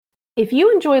If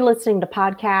you enjoy listening to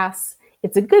podcasts,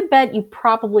 it's a good bet you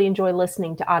probably enjoy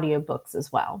listening to audiobooks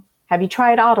as well. Have you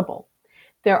tried Audible?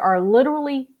 There are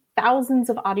literally thousands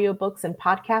of audiobooks and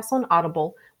podcasts on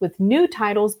Audible, with new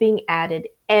titles being added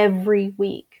every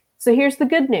week. So here's the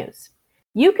good news.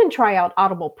 You can try out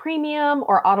Audible Premium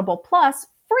or Audible Plus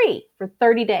free for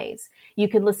 30 days. You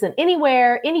can listen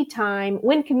anywhere, anytime,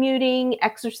 when commuting,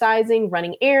 exercising,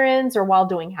 running errands, or while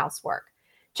doing housework.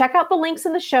 Check out the links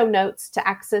in the show notes to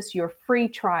access your free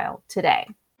trial today.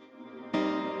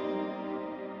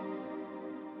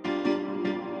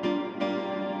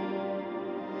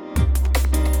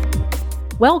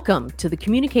 Welcome to the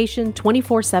Communication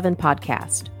 24/7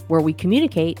 podcast, where we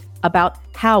communicate about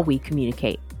how we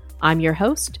communicate. I'm your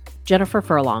host, Jennifer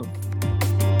Furlong.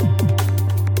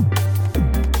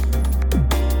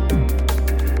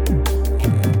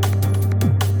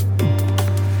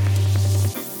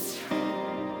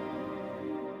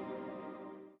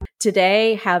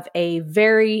 Today, have a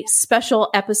very special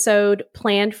episode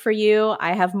planned for you.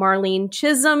 I have Marlene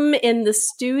Chisholm in the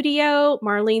studio.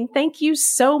 Marlene, thank you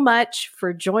so much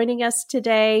for joining us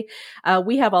today.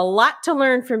 We have a lot to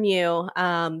learn from you.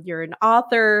 You're an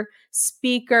author,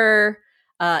 speaker,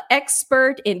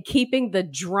 expert in keeping the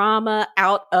drama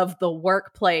out of the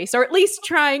workplace, or at least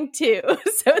trying to.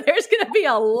 So there's going to be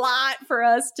a lot for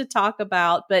us to talk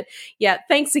about. But yeah,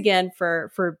 thanks again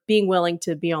for being willing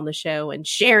to be on the show and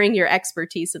sharing your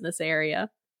expertise in this area.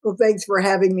 Well, thanks for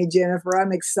having me, Jennifer.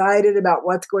 I'm excited about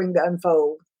what's going to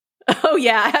unfold. Oh,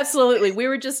 yeah, absolutely. We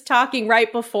were just talking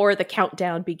right before the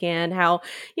countdown began how,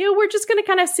 we're just going to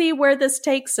kind of see where this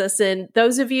takes us. And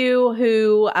those of you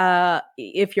who,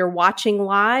 if you're watching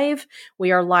live,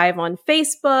 we are live on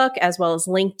Facebook as well as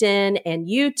LinkedIn and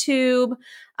YouTube.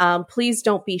 Please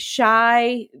don't be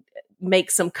shy.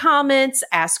 Make some comments,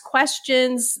 ask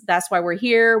questions. That's why we're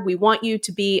here. We want you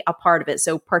to be a part of it.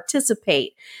 So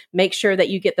participate. Make sure that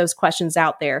you get those questions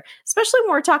out there, especially when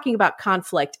we're talking about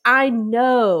conflict. I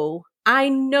know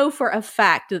for a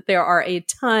fact that there are a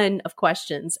ton of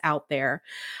questions out there.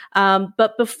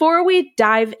 But before we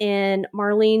dive in,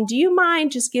 Marlene, do you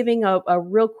mind just giving a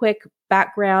real quick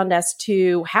background as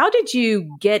to how did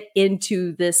you get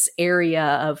into this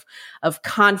area of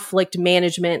conflict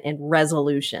management and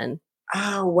resolution?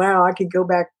 Oh, wow. I could go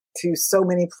back to so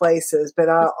many places, but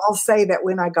I'll say that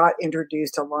when I got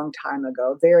introduced a long time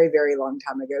ago, very, very long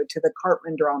time ago, to the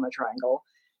Karpman drama triangle,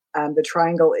 the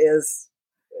triangle is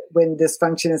when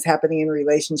dysfunction is happening in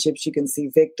relationships, you can see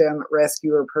victim,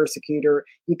 rescuer, persecutor.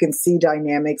 You can see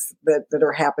dynamics that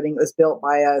are happening. It was built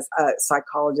by a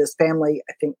psychologist, family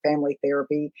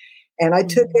therapy. And I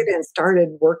took it and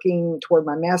started working toward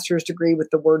my master's degree with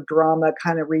the word drama,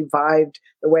 kind of revived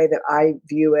the way that I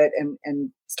view it, and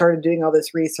started doing all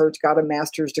this research, got a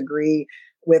master's degree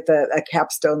with a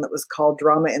capstone that was called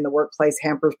Drama in the Workplace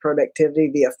Hampers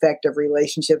Productivity, the Effect of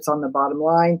Relationships on the Bottom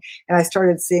Line. And I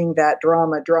started seeing that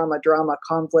drama,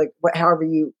 conflict, however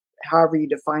you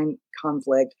define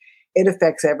conflict, it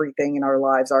affects everything in our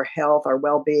lives, our health, our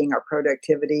well-being, our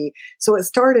productivity. So it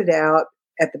started out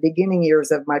at the beginning years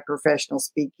of my professional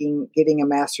speaking, getting a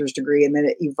master's degree, and then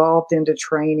it evolved into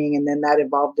training, and then that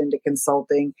evolved into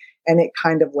consulting, and it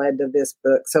kind of led to this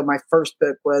book. So my first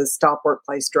book was Stop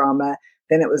Workplace Drama.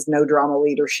 Then it was No Drama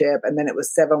Leadership. And then it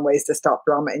was 7 Ways to Stop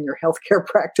Drama in Your Healthcare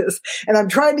Practice. And I'm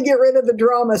trying to get rid of the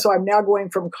drama. So I'm now going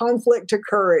from conflict to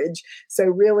courage. So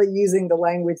really using the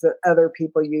language that other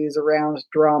people use around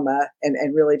drama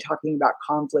and really talking about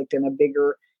conflict in a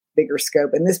bigger scope.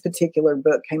 And this particular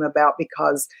book came about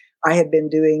because I had been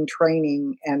doing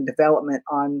training and development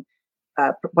on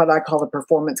what I call the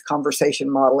performance conversation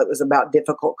model. It was about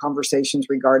difficult conversations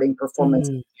regarding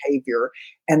performance behavior.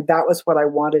 And that was what I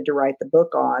wanted to write the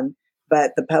book on.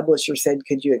 But the publisher said,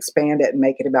 could you expand it and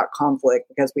make it about conflict?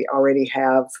 Because we already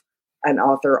have an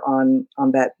author on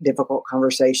that difficult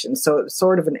conversation. So it was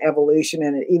sort of an evolution,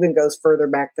 and it even goes further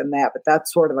back than that. But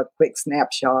that's sort of a quick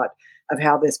snapshot of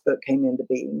how this book came into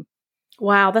being.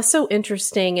 Wow, that's so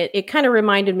interesting. It kind of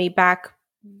reminded me back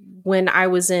when I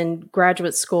was in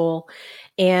graduate school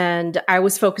and I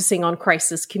was focusing on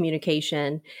crisis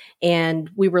communication, and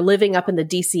we were living up in the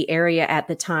DC area at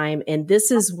the time. And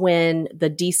this is when the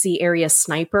DC area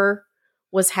sniper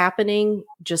was happening,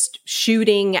 just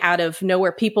shooting out of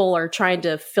nowhere. People are trying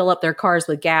to fill up their cars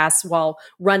with gas while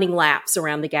running laps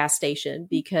around the gas station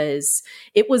because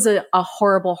it was a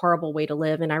horrible, horrible way to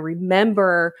live. And I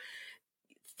remember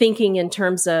thinking in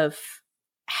terms of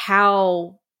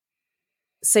how,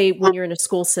 say, when you're in a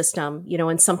school system,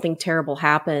 and something terrible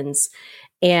happens,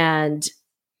 and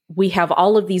we have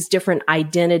all of these different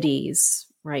identities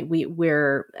right?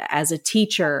 We're as a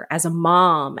teacher, as a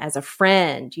mom, as a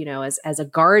friend, as a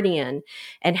guardian,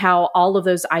 and how all of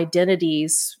those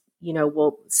identities,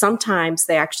 will sometimes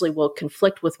they actually will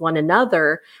conflict with one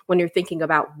another when you're thinking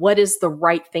about what is the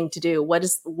right thing to do, what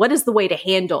is the way to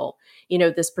handle,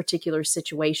 this particular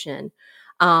situation.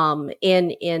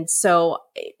 And so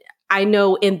I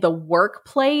know in the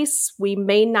workplace, we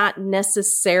may not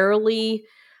necessarily,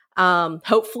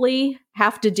 hopefully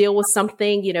have to deal with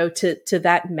something, to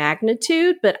that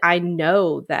magnitude, but I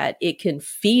know that it can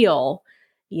feel,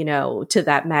 to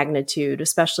that magnitude,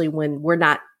 especially when we're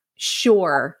not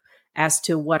sure as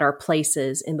to what our place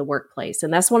is in the workplace.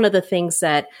 And that's one of the things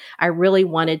that I really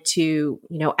wanted to,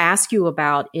 ask you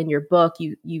about in your book.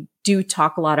 You do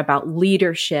talk a lot about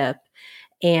leadership.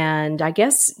 And I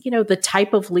guess, the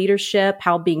type of leadership,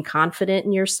 how being confident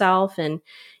in yourself and,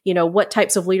 what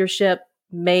types of leadership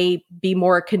may be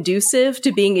more conducive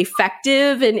to being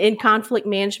effective in conflict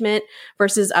management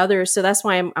versus others. So that's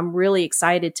why I'm really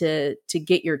excited to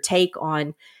get your take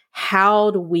on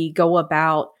how do we go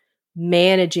about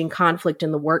managing conflict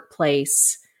in the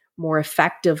workplace more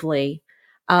effectively.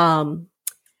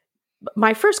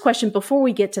 My first question before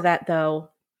we get to that, though,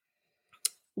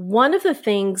 one of the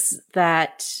things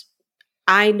that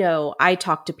I know I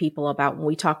talk to people about when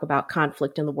we talk about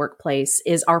conflict in the workplace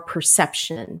is our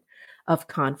perception of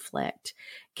conflict.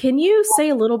 Can you say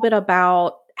a little bit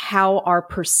about how our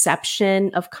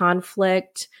perception of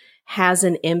conflict has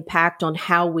an impact on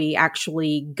how we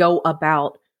actually go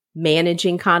about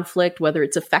managing conflict, whether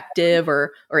it's effective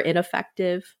or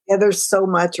ineffective? Yeah, there's so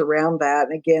much around that.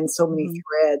 And again, so many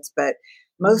threads, but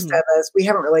most of us, we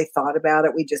haven't really thought about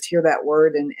it. We just hear that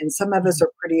word. And some of us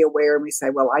are pretty aware and we say,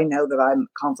 well, I know that I'm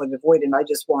conflict avoidant. I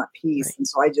just want peace. Right. And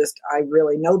so I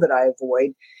really know that I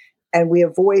avoid. And we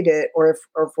avoid it, or if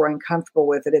we're uncomfortable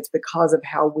with it, it's because of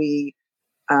how we,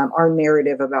 our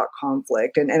narrative about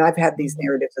conflict. And I've had these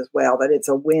narratives as well, that it's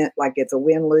a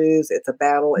win-lose, it's a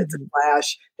battle, it's a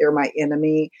clash, they're my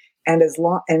enemy. And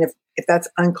if that's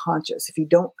unconscious, if you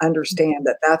don't understand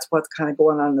that that's what's kind of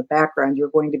going on in the background, you're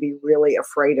going to be really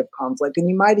afraid of conflict. And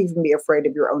you might even be afraid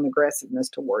of your own aggressiveness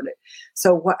toward it.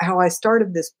 So how I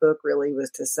started this book really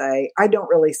was to say, I don't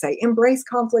really say embrace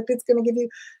conflict. It's going to give you,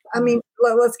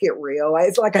 let's get real.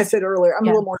 It's like I said earlier, I'm a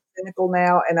little more cynical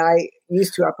now, and I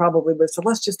probably would. So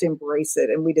let's just embrace it.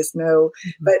 And we just know,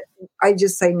 but I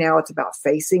just say now it's about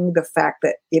facing the fact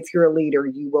that if you're a leader,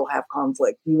 you will have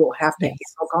conflict. You will have to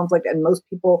handle conflict. And most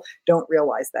people don't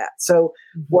realize that. So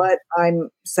what I'm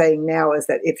saying now is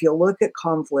that if you look at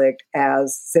conflict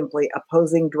as simply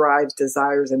opposing drives,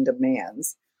 desires, and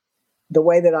demands, the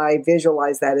way that I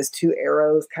visualize that is two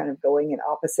arrows kind of going in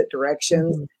opposite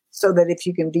directions. So that if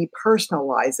you can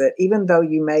depersonalize it, even though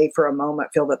you may for a moment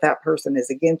feel that that person is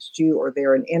against you or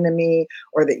they're an enemy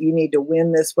or that you need to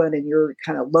win this one and you're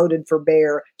kind of loaded for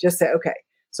bear, just say, okay,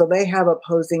 so they have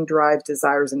opposing drives,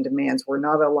 desires, and demands. We're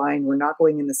not aligned. We're not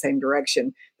going in the same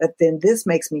direction. But then this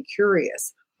makes me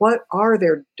curious. What are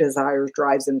their desires,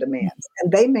 drives, and demands?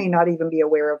 And they may not even be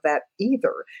aware of that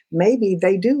either. Maybe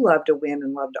they do love to win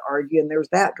and love to argue, and there's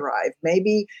that drive.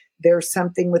 Maybe there's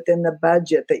something within the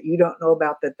budget that you don't know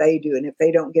about that they do. And if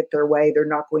they don't get their way, they're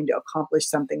not going to accomplish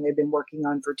something they've been working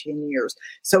on for 10 years.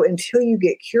 So until you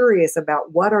get curious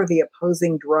about what are the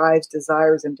opposing drives,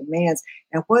 desires, and demands,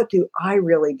 and what do I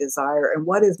really desire, and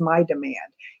what is my demand?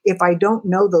 If I don't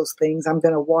know those things, I'm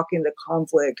going to walk into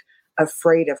conflict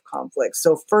afraid of conflict.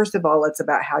 So first of all, it's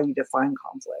about how you define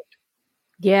conflict.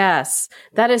 Yes,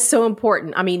 that is so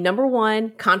important. I mean, number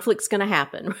one, conflict's going to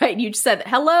happen, right? You just said,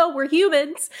 hello, we're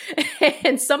humans,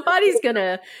 and somebody's going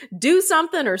to do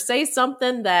something or say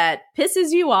something that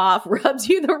pisses you off, rubs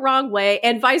you the wrong way,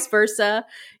 and vice versa.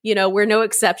 We're no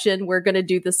exception. We're going to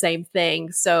do the same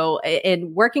thing. So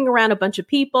in working around a bunch of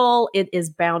people, it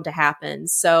is bound to happen.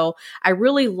 So I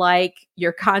really like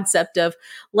your concept of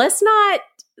let's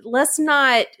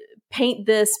not paint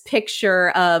this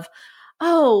picture of,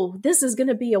 oh, this is going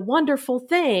to be a wonderful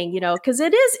thing, because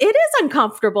it is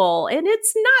uncomfortable and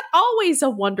it's not always a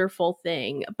wonderful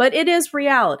thing, but it is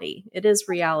reality. It is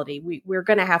reality. We're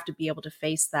going to have to be able to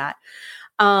face that.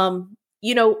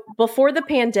 Before the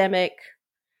pandemic,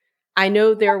 I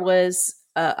know there was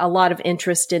a lot of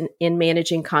interest in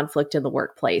managing conflict in the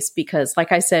workplace because,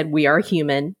 like I said, we are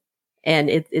human and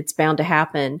it's bound to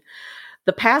happen.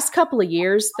 The past couple of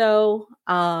years, though,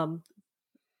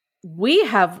 we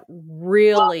have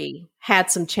really had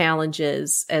some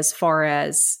challenges as far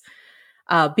as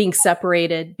being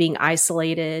separated, being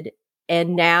isolated.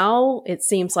 And now it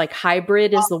seems like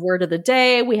hybrid is the word of the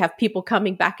day. We have people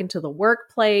coming back into the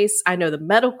workplace. I know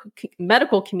the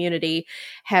medical community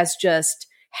has just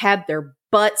had their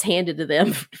butts handed to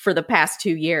them for the past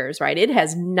 2 years, right? It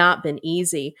has not been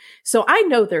easy. So I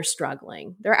know they're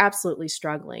struggling. They're absolutely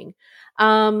struggling.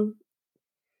 How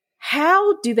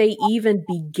do they even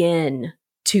begin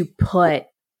to put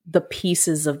the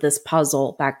pieces of this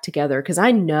puzzle back together? Because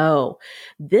I know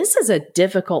this is a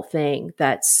difficult thing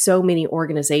that so many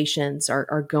organizations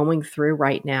are going through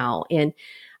right now. And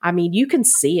I mean, you can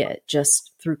see it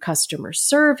just through customer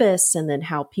service and then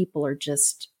how people are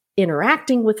just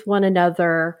interacting with one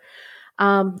another.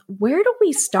 Where do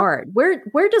we start? Where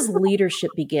does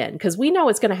leadership begin? Because we know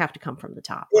it's going to have to come from the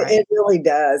top, right? It really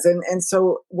does. And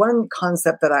so one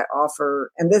concept that I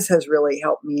offer, and this has really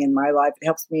helped me in my life, it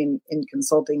helps me in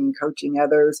consulting and coaching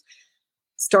others,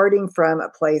 starting from a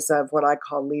place of what I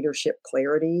call leadership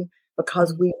clarity,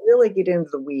 because we really get into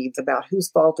the weeds about whose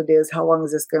fault it is, how long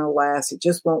is this going to last, it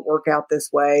just won't work out this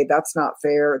way, that's not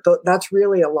fair. That's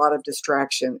really a lot of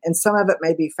distraction. And some of it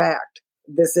may be fact.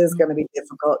 This is going to be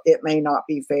difficult. It may not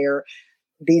be fair.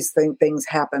 These things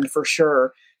happen for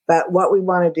sure. But what we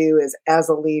want to do is, as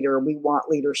a leader, we want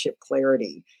leadership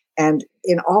clarity. And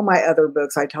in all my other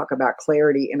books, I talk about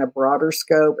clarity in a broader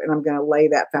scope. And I'm going to lay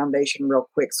that foundation real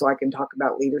quick so I can talk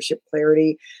about leadership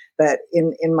clarity. But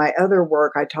in my other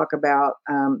work, I talk about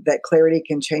that clarity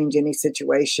can change any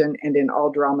situation. And in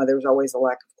all drama, there's always a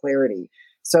lack of clarity.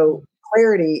 So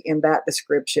clarity in that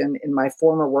description in my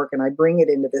former work, and I bring it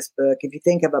into this book. If you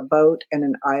think of a boat and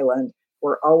an island,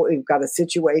 we've got a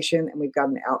situation and we've got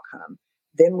an outcome.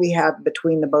 Then we have,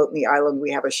 between the boat and the island,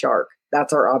 we have a shark.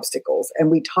 That's our obstacles.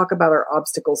 And we talk about our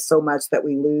obstacles so much that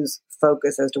we lose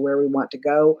focus as to where we want to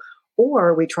go.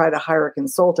 Or we try to hire a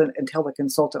consultant and tell the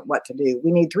consultant what to do.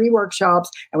 We need 3 workshops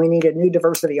and we need a new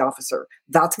diversity officer.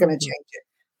 That's going to change it.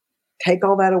 Take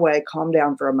all that away, calm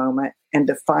down for a moment, and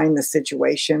define the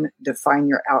situation, define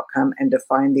your outcome, and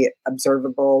define the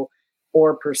observable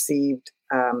or perceived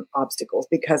obstacles.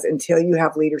 Because until you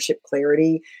have leadership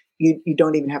clarity, you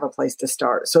don't even have a place to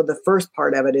start. So the first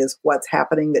part of it is what's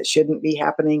happening that shouldn't be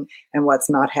happening and what's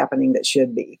not happening that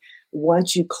should be.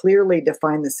 Once you clearly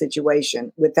define the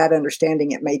situation, with that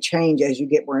understanding, it may change as you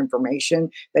get more information,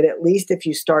 but at least if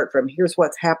you start from here's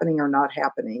what's happening or not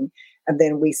happening, and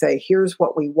then we say, here's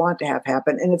what we want to have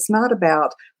happen. And it's not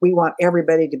about we want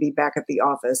everybody to be back at the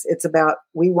office. It's about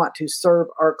we want to serve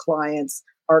our clients,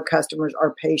 our customers,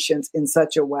 our patients in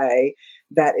such a way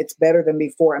that it's better than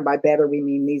before. And by better, we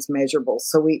mean these measurables.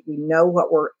 So we know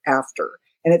what we're after.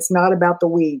 And it's not about the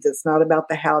weeds. It's not about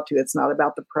the how-to. It's not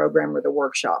about the program or the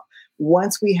workshop.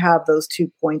 Once we have those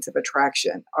 2 points of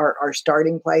attraction, our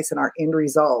starting place and our end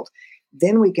result,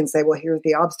 then we can say, well, here's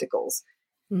the obstacles.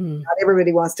 Not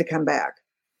everybody wants to come back.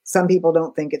 Some people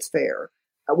don't think it's fair.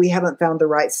 We haven't found the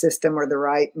right system or the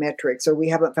right metrics, or we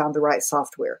haven't found the right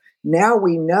software. Now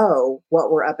we know what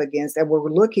we're up against, and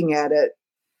we're looking at it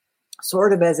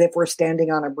sort of as if we're standing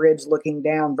on a bridge looking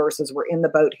down versus we're in the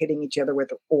boat hitting each other with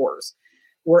the oars.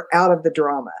 We're out of the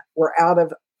drama. We're out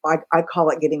of, I call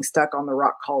it getting stuck on the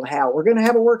rock called how. We're going to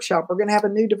have a workshop. We're going to have a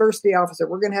new diversity officer.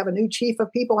 We're going to have a new chief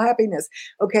of people happiness.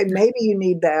 Okay, maybe you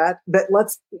need that, but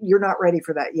you're not ready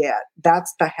for that yet.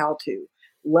 That's the how to.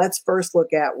 Let's first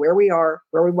look at where we are,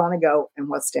 where we want to go, and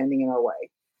what's standing in our way.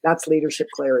 That's leadership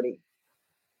clarity.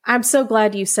 I'm so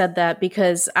glad you said that,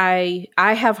 because I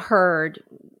have heard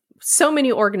so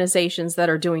many organizations that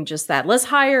are doing just that. Let's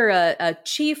hire a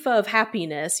chief of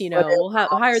happiness, we'll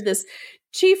hire this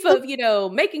chief of,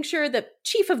 making sure that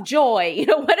chief of joy,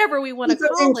 whatever we want to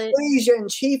call it. Inclusion,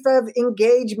 chief of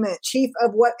engagement, chief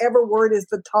of whatever word is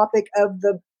the topic of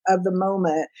the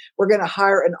moment. We're going to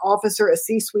hire an officer, a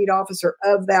C-suite officer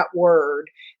of that word.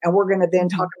 And we're going to then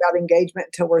talk about engagement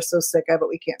until we're so sick of it,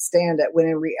 we can't stand it. When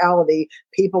in reality,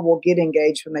 people will get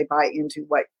engaged when they buy into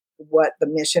what the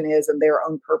mission is and their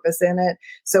own purpose in it.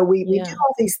 So we do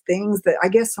all these things that I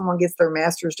guess someone gets their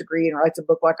master's degree and writes a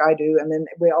book like I do, and then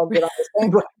we all get on the same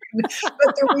book.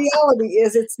 But the reality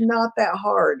is it's not that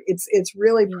hard. It's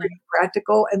really pretty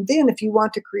practical. And then if you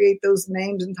want to create those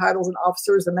names and titles and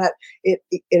officers and that it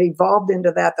evolved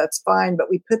into that, that's fine.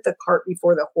 But we put the cart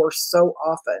before the horse so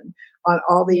often on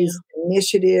all these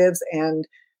initiatives and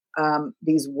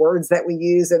these words that we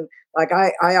use. And like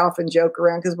I often joke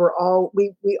around because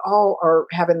we all are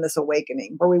having this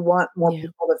awakening where we want more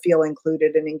people to feel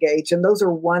included and engaged. And those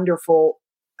are wonderful.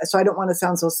 So I don't want to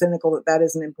sound so cynical that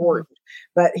isn't important.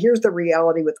 But here's the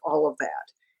reality with all of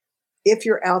that. If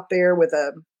you're out there with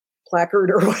a placard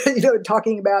or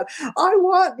talking about, I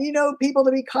want, people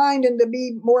to be kind and to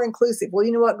be more inclusive. Well,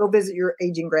 you know what? Go visit your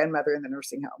aging grandmother in the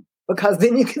nursing home, because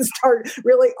then you can start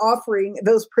really offering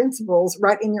those principles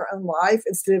right in your own life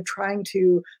instead of trying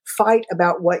to fight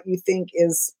about what you think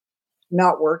is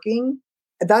not working.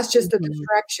 That's just a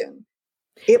distraction.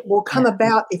 It will come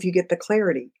about if you get the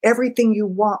clarity. Everything you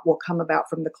want will come about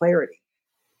from the clarity.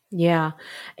 Yeah.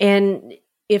 And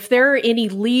if there are any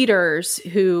leaders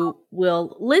who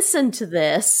will listen to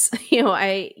this,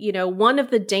 one of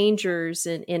the dangers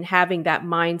in having that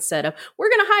mindset of we're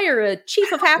going to hire a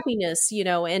chief of happiness,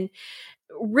 and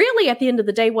really at the end of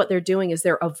the day, what they're doing is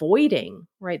they're avoiding,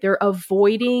 right? They're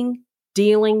avoiding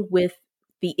dealing with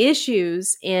the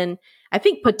issues. And I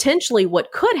think potentially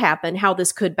what could happen, how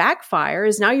this could backfire,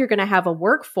 is now you're going to have a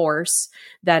workforce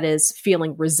that is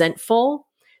feeling resentful.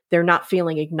 They're not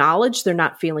feeling acknowledged. They're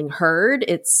not feeling heard.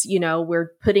 It's,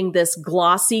 we're putting this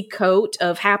glossy coat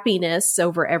of happiness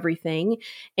over everything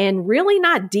and really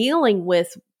not dealing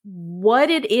with what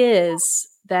it is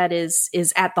that is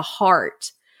at the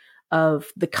heart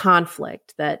of the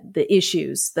conflict, that the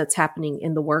issues that's happening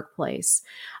in the workplace.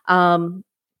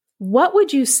 What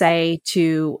would you say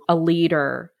to a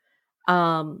leader?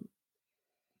 Well,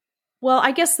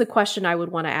 I guess the question I would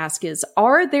want to ask is,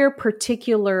 are there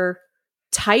particular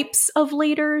types of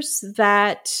leaders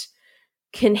that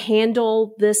can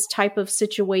handle this type of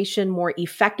situation more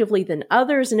effectively than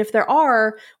others? And if there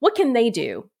are, what can they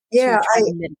do to try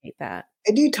to mitigate that?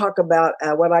 I do talk about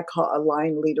what I call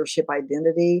aligned leadership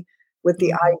identity with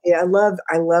the idea.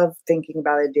 I love thinking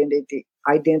about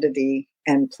identity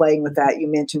and playing with that.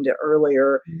 You mentioned it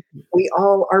earlier. We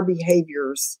all, our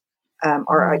behaviors,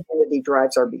 our identity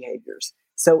drives our behaviors.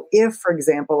 So if, for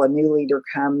example, a new leader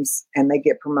comes and they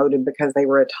get promoted because they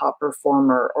were a top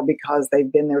performer or because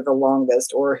they've been there the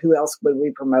longest, or who else would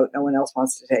we promote? No one else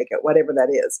wants to take it, whatever that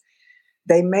is.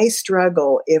 They may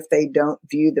struggle if they don't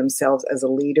view themselves as a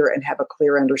leader and have a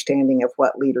clear understanding of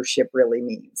what leadership really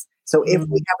means. So if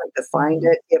we haven't defined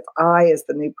it, if I, as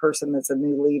the new person that's a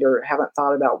new leader, haven't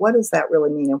thought about what does that really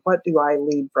mean and what do I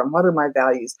lead from? What are my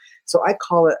values? So I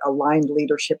call it aligned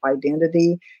leadership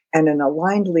identity. And an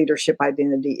aligned leadership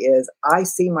identity is I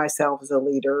see myself as a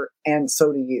leader and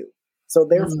so do you. So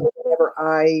therefore, whenever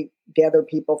I gather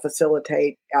people,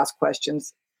 facilitate, ask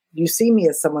questions, you see me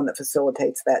as someone that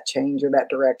facilitates that change or that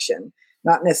direction.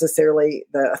 Not necessarily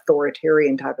the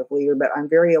authoritarian type of leader, but I'm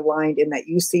very aligned in that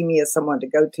you see me as someone to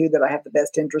go to, that I have the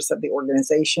best interests of the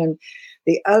organization.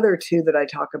 The other two that I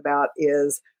talk about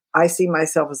is I see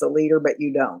myself as a leader, but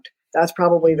you don't. That's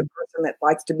probably the person that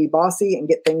likes to be bossy and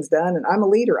get things done. And I'm a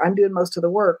leader. I'm doing most of the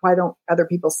work. Why don't other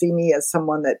people see me as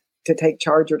someone that to take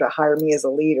charge or to hire me as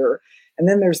a leader? And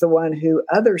then there's the one who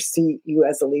others see you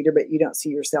as a leader, but you don't see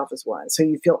yourself as one. So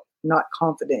you feel not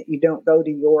confident. You don't go to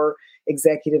your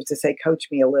executives to say, coach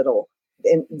me a little.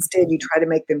 And instead, you try to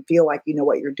make them feel like you know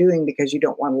what you're doing because you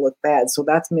don't want to look bad. So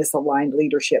that's misaligned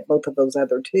leadership, both of those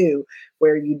other two,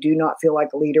 where you do not feel like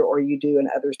a leader or you do and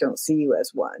others don't see you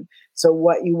as one. So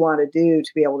what you want to do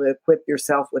to be able to equip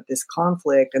yourself with this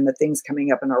conflict and the things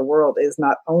coming up in our world is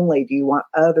not only do you want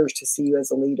others to see you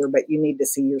as a leader, but you need to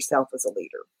see yourself as a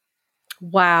leader.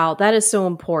 Wow, that is so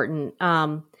important.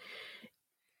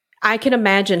 I can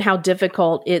imagine how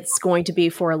difficult it's going to be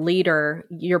for a leader.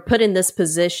 You're put in this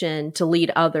position to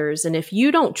lead others. And if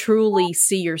you don't truly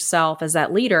see yourself as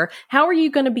that leader, how are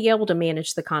you going to be able to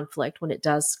manage the conflict when it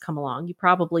does come along? You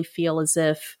probably feel as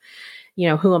if,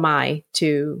 who am I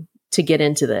to get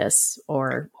into this?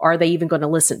 Or are they even going to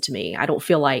listen to me? I don't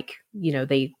feel like,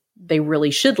 they really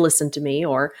should listen to me,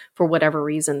 or for whatever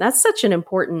reason. That's such an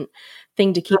important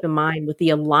thing to keep in mind with the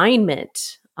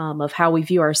alignment of how we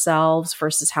view ourselves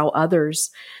versus how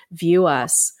others view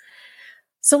us.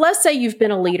 So let's say you've been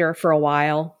a leader for a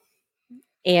while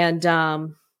and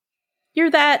you're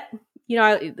that,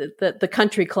 the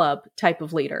country club type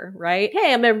of leader, right?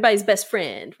 Hey, I'm everybody's best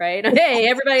friend, right? Hey,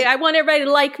 everybody, I want everybody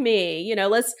to like me.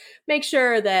 Let's make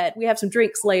sure that we have some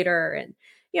drinks later. And,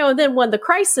 and then when the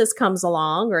crisis comes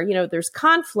along or, there's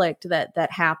conflict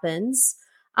that happens,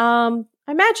 I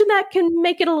imagine that can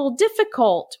make it a little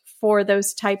difficult for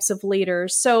those types of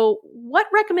leaders. So what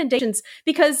recommendations,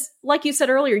 because like you said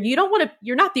earlier,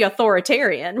 you're not the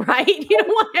authoritarian, right? You don't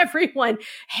want everyone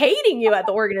hating you at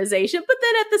the organization, but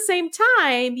then at the same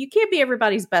time, you can't be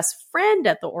everybody's best friend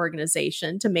at the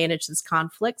organization to manage this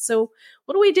conflict. So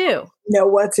what do we do?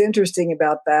 What's interesting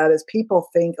about that is people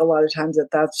think a lot of times that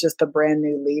that's just a brand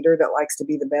new leader that likes to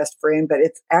be the best friend, but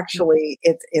it's actually,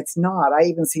 it's not. I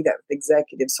even see that with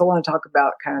executives. So I want to talk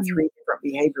about kind of three different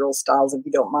behavioral styles, if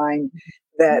you don't mind,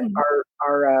 that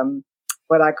are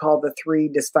what I call the three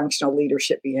dysfunctional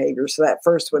leadership behaviors. So that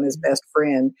first one is best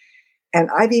friend. And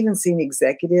I've even seen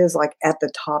executives like at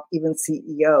the top, even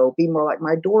CEO, be more like,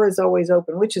 my door is always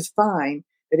open, which is fine.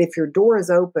 But if your door is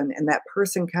open and that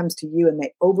person comes to you and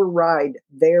they override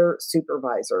their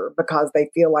supervisor because they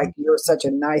feel like you're such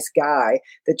a nice guy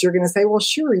that you're going to say, well,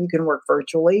 sure, you can work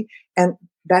virtually. And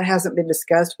that hasn't been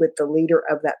discussed with the leader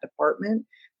of that department,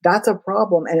 that's a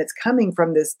problem. And it's coming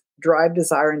from this drive,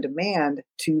 desire, and demand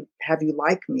to have you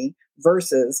like me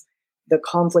versus the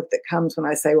conflict that comes when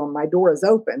I say, well, my door is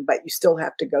open, but you still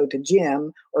have to go to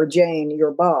Jim or Jane,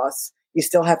 your boss. You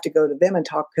still have to go to them and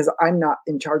talk because I'm not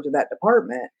in charge of that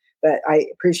department. But I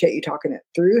appreciate you talking it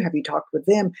through. Have you talked with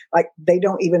them? Like, they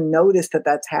don't even notice that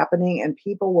that's happening. And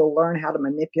people will learn how to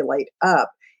manipulate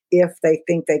up if they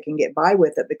think they can get by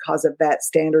with it because of that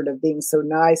standard of being so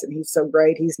nice and he's so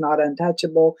great, he's not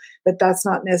untouchable. But that's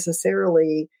not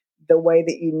necessarily the way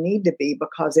that you need to be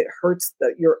because it hurts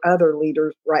your other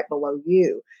leaders right below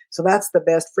you. So that's the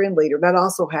best friend leader. That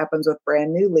also happens with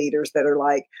brand new leaders that are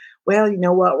like, well, you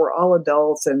know what, we're all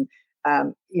adults and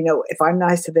if I'm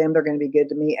nice to them, they're going to be good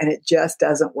to me. And it just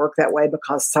doesn't work that way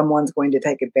because someone's going to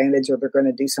take advantage or they're going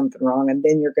to do something wrong. And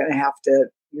then you're going to have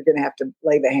to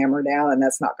lay the hammer down and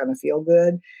that's not going to feel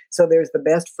good. So there's the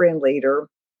best friend leader.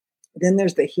 Then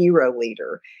there's the hero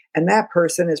leader. And that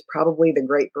person is probably the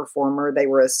great performer. They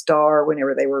were a star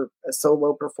whenever they were a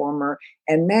solo performer.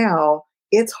 And now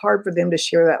it's hard for them to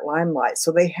share that limelight.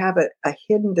 So they have a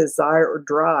hidden desire or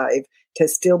drive to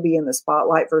still be in the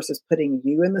spotlight versus putting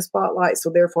you in the spotlight. So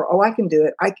therefore, I can do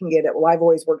it. I can get it. Well, I've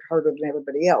always worked harder than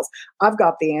everybody else. I've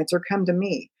got the answer. Come to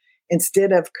me.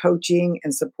 Instead of coaching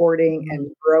and supporting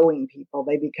and growing people,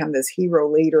 they become this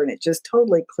hero leader and it just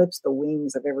totally clips the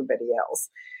wings of everybody else.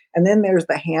 And then there's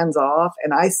the hands off.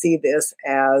 And I see this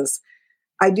as,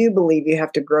 I do believe you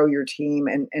have to grow your team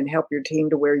and help your team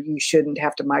to where you shouldn't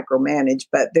have to micromanage.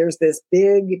 But there's this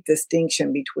big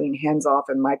distinction between hands off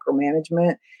and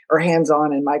micromanagement, or hands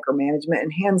on and micromanagement.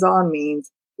 And hands on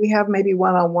means we have maybe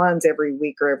one-on-ones every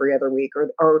week or every other week,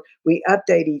 or we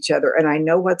update each other and I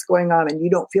know what's going on and you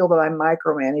don't feel that I'm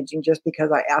micromanaging just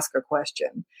because I ask a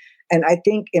question. And I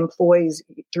think employees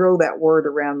throw that word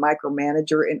around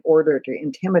micromanager in order to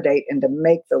intimidate and to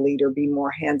make the leader be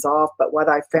more hands off. But what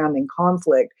I found in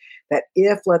conflict, that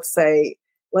if let's say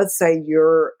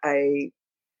you're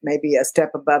maybe a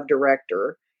step above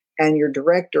director and your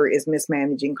director is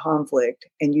mismanaging conflict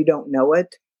and you don't know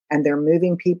it, and they're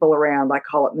moving people around, I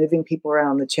call it moving people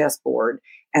around the chessboard,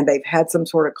 and they've had some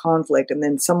sort of conflict, and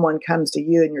then someone comes to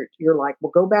you and you're like,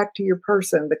 well, go back to your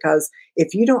person, because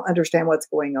if you don't understand what's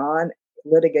going on,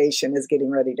 litigation is getting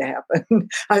ready to happen.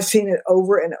 I've seen it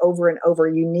over and over and over.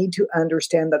 You need to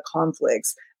understand the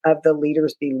conflicts of the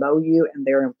leaders below you and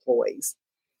their employees.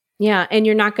 Yeah. And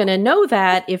you're not going to know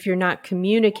that if you're not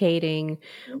communicating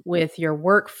with your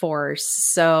workforce.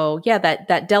 So yeah,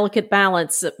 that delicate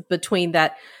balance between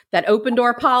that open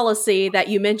door policy that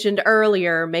you mentioned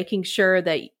earlier, making sure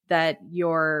that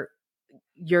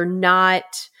you're not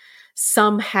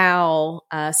somehow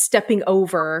stepping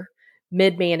over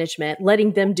mid-management,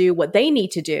 letting them do what they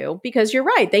need to do, because you're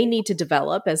right, they need to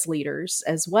develop as leaders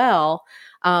as well,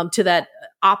 to that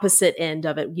opposite end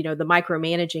of it, the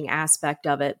micromanaging aspect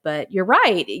of it. But you're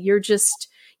right,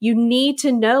 you need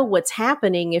to know what's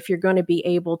happening if you're going to be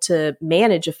able to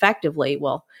manage effectively.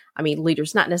 Well, I mean,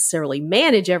 leaders not necessarily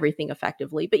manage everything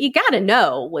effectively, but you got to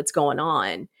know what's going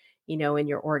on, in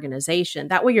your organization.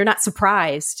 That way you're not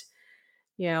surprised.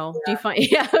 Do you find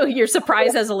you're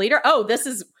surprised as a leader? Oh, this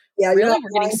is really,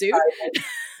 we're getting sued.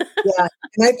 Yeah.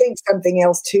 And I think something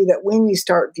else too, that when you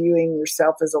start viewing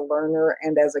yourself as a learner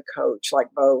and as a coach, like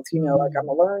both, like I'm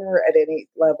a learner at any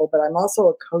level, but I'm also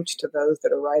a coach to those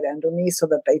that are right under me, so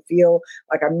that they feel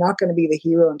like I'm not going to be the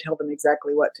hero and tell them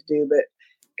exactly what to do, but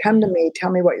come to me,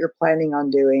 tell me what you're planning on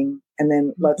doing, and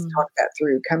then let's talk that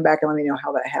through. Come back and let me know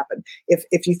how that happened.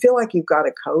 If you feel like you've got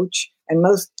a coach, and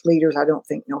most leaders I don't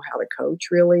think know how to coach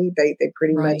really, they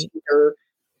pretty much either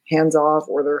hands off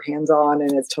or they're hands on,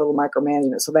 and it's total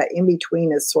micromanagement. So that in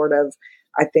between is sort of,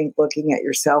 I think, looking at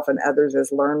yourself and others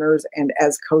as learners and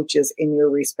as coaches in your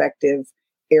respective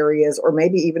areas, or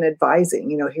maybe even advising,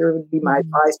 here would be my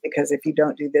advice, because if you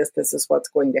don't do this, this is what's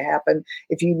going to happen.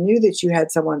 If you knew that you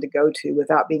had someone to go to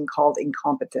without being called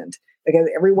incompetent, because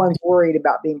everyone's worried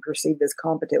about being perceived as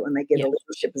competent when they get a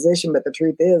leadership position. But the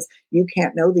truth is, you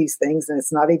can't know these things, and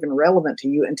it's not even relevant to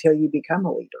you until you become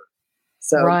a leader.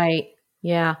 So, right.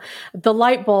 Yeah. The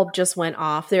light bulb just went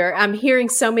off there. I'm hearing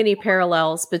so many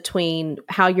parallels between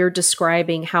how you're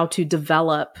describing how to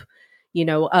develop,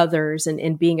 others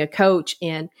and being a coach.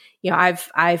 And,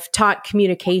 I've taught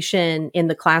communication in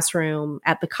the classroom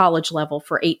at the college level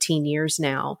for 18 years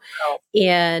now. Oh.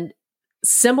 And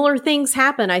similar things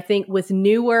happen, I think, with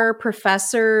newer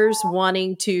professors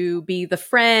wanting to be the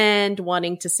friend,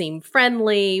 wanting to seem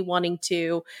friendly, wanting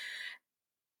to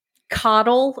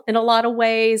coddle in a lot of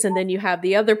ways. And then you have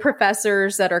the other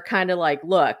professors that are kind of like,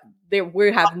 look,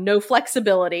 we have no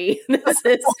flexibility. This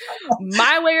is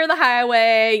my way or the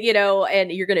highway,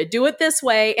 and you're going to do it this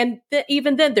way. And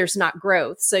even then there's not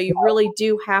growth. So you really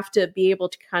do have to be able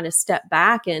to kind of step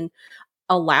back and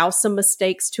allow some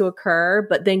mistakes to occur,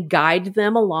 but then guide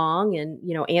them along and,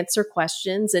 answer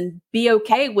questions and be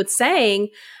okay with saying,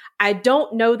 I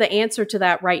don't know the answer to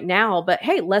that right now, but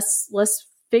hey, let's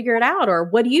figure it out. Or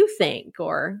what do you think?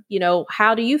 Or,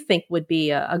 how do you think would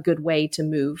be a good way to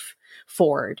move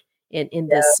forward in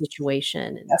this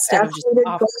situation instead of just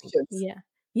questions. Yeah.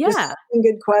 Just asking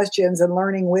good questions and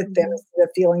learning with them instead of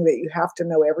feeling that you have to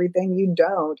know everything. You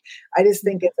don't. I just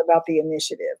think it's about the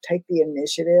initiative. Take the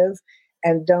initiative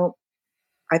and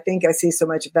I think I see so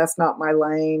much, that's not my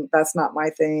lane, that's not my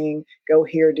thing, go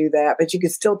here, do that. But you can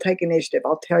still take initiative.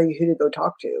 I'll tell you who to go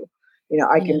talk to. We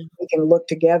can look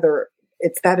together.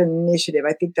 It's that initiative.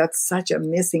 I think that's such a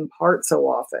missing part so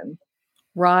often.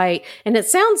 Right. And it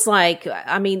sounds like,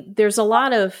 there's a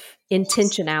lot of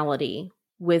intentionality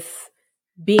with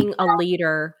being a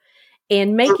leader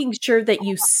and making sure that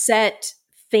you set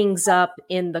things up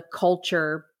in the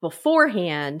culture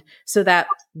beforehand so that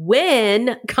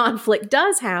when conflict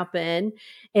does happen,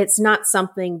 it's not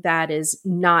something that is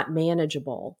not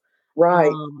manageable.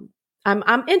 Right.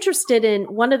 I'm interested in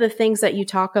one of the things that you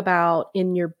talk about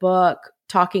in your book.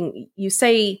 You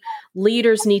say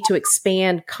leaders need to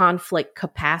expand conflict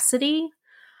capacity.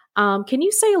 Can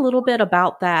you say a little bit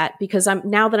about that? Because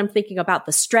now that I'm thinking about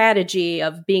the strategy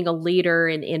of being a leader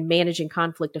and managing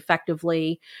conflict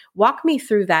effectively, walk me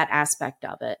through that aspect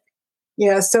of it.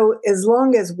 Yeah. So as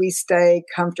long as we stay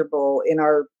comfortable in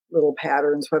our little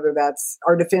patterns, whether that's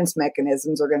our defense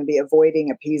mechanisms are going to be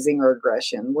avoiding, appeasing, or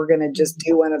aggression, we're going to just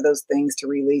do one of those things to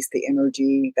release the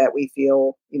energy that we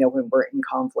feel, when we're in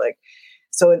conflict.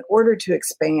 So in order to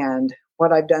expand,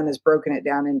 what I've done is broken it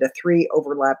down into 3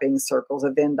 overlapping circles,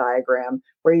 a Venn diagram,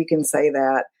 where you can say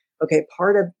that, okay,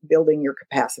 part of building your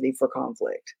capacity for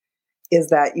conflict is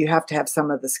that you have to have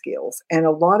some of the skills. And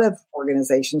a lot of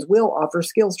organizations will offer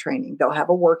skills training. They'll have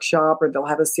a workshop, or they'll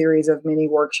have a series of mini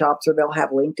workshops, or they'll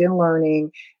have LinkedIn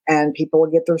Learning, and people will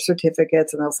get their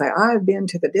certificates and they'll say, I've been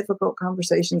to the difficult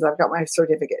conversations, I've got my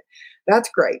certificate. That's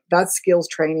great. That's skills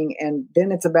training. And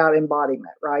then it's about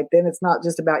embodiment, right? Then it's not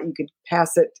just about you could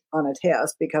pass it on a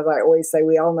test, because I always say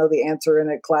we all know the answer in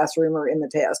a classroom or in the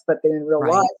test, but then in real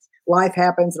life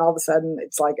happens, and all of a sudden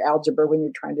it's like algebra when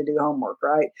you're trying to do homework,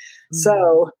 right? Mm-hmm.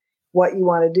 So what you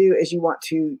want to do is you want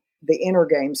to the inner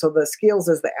game. So the skills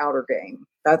is the outer game.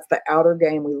 That's the outer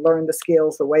game. We learn the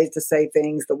skills, the ways to say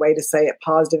things, the way to say it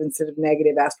positive instead of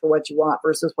negative, ask for what you want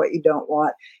versus what you don't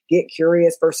want, get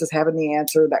curious versus having the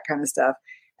answer, that kind of stuff.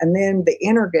 And then the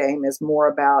inner game is more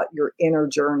about your inner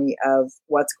journey of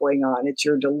what's going on. It's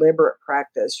your deliberate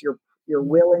practice, your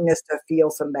willingness to feel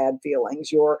some bad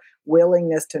feelings, your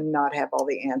willingness to not have all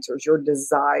the answers, your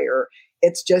desire.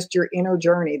 It's just your inner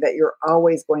journey that you're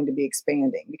always going to be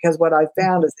expanding. Because what I've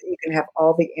found is that you can have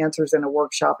all the answers in a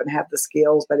workshop and have the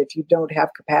skills, but if you don't have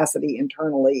capacity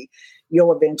internally,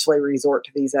 you'll eventually resort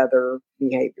to these other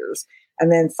behaviors.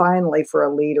 And then finally, for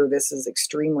a leader, this is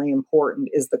extremely important,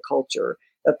 is the culture.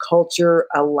 The culture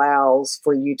allows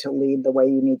for you to lead the way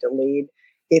you need to lead.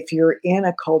 If you're in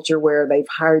a culture where they've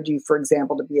hired you, for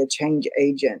example, to be a change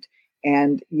agent,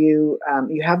 and you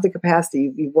have the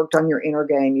capacity, you've worked on your inner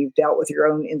game, you've dealt with your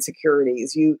own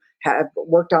insecurities, you have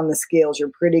worked on the skills, you're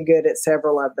pretty good at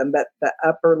several of them, but the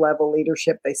upper level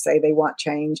leadership, they say they want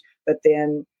change, but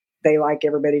then they like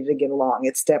everybody to get along.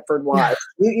 It's Stepford Wives.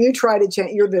 You try to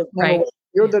change, you're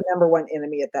the number one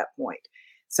enemy at that point.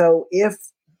 So if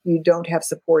you don't have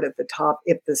support at the top,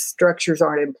 if the structures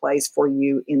aren't in place for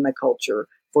you in the culture,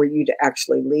 for you to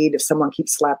actually lead, if someone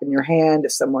keeps slapping your hand,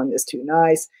 if someone is too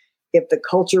nice, if the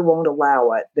culture won't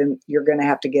allow it, then you're going to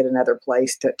have to get another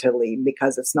place to lead,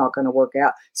 because it's not going to work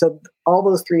out. So all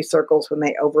those 3 circles, when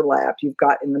they overlap, you've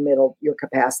got in the middle your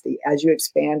capacity. As you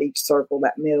expand each circle,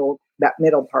 that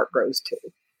middle part grows too.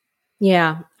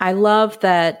 Yeah, I love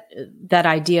that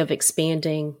idea of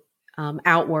expanding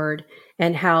outward,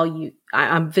 and how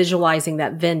I'm visualizing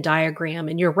that Venn diagram.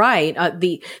 And you're right.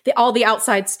 All the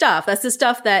outside stuff, that's the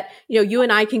stuff that, you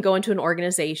and I can go into an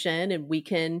organization and we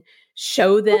can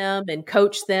show them and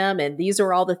coach them. And these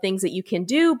are all the things that you can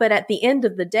do. But at the end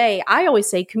of the day, I always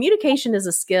say communication is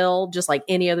a skill, just like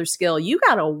any other skill. You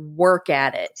got to work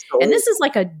at it. And this is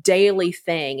like a daily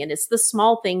thing. And it's the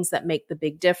small things that make the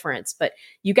big difference. But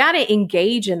you got to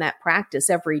engage in that practice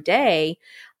every day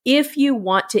if you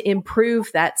want to improve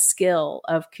that skill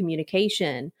of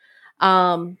communication.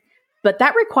 But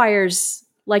that requires,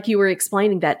 like you were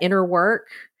explaining, that inner work.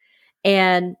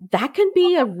 And that can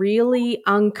be a really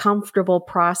uncomfortable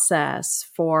process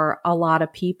for a lot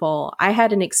of people. I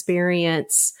had an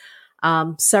experience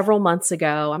several months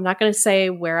ago. I'm not going to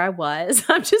say where I was.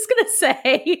 I'm just going to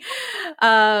say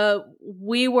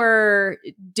we were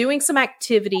doing some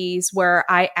activities where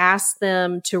I asked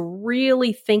them to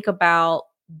really think about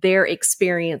their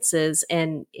experiences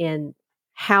and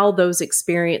how those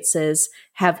experiences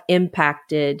have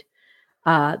impacted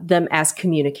them as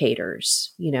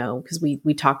communicators, because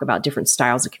we talk about different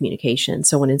styles of communication,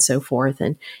 so on and so forth,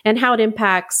 and how it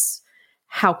impacts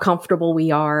how comfortable we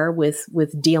are with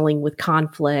dealing with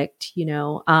conflict,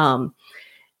 on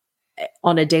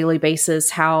a daily basis,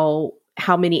 how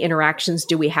many interactions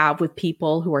do we have with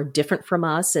people who are different from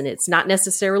us? And it's not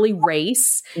necessarily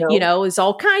race, No. it's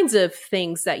all kinds of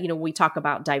things that, we talk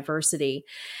about diversity.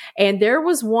 And there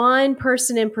was one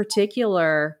person in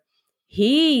particular.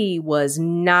 He was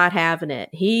not having it.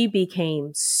 He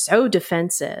became so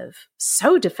defensive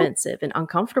and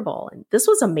uncomfortable. And this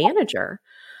was a manager.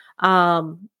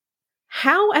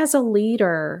 How, as a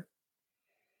leader,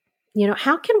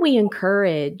 how can we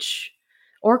encourage,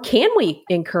 or can we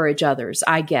encourage others,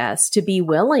 I guess, to be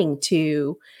willing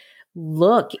to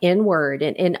look inward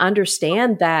and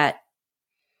understand that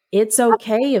it's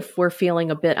okay if we're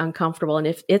feeling a bit uncomfortable, and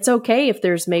if it's okay if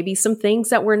there's maybe some things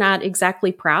that we're not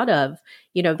exactly proud of.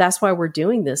 That's why we're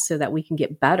doing this, so that we can be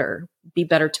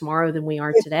better tomorrow than we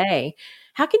are today.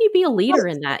 How can you be a leader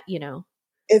in that?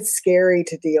 It's scary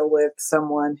to deal with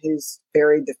someone who's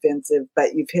very defensive,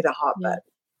 but you've hit a hot button.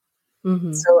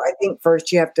 Mm-hmm. So I think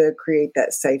first you have to create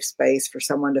that safe space for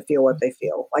someone to feel what they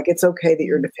feel. Like, it's okay that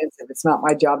you're defensive. It's not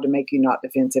my job to make you not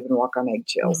defensive and walk on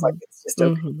eggshells. Mm-hmm. Like, it's just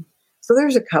okay. Mm-hmm. So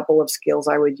there's a couple of skills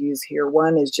I would use here.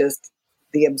 One is just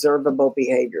the observable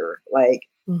behavior. Like,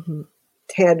 Mm-hmm.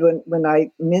 Ted, when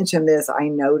I mentioned this, I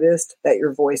noticed that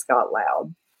your voice got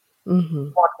loud.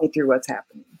 Mm-hmm. Walk me through what's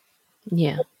happening.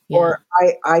 Yeah. Or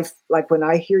I like, when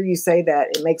I hear you say that,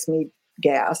 it makes me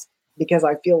gasp, because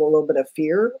I feel a little bit of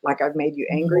fear, like I've made you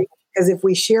angry. Because if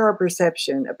we share a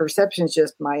perception is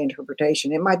just my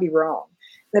interpretation. It might be wrong.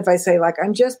 And if I say, like,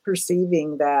 I'm just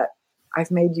perceiving that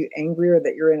I've made you angry, or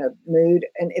that you're in a mood.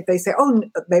 And if they say, oh,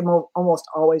 they almost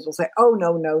always will say, oh,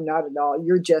 no, not at all.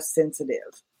 You're just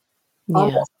sensitive. Yeah.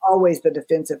 Almost always the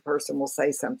defensive person will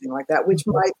say something like that, which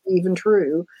might be even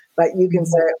true. But you can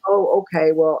say, oh,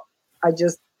 okay, well, I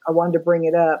wanted to bring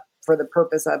it up for the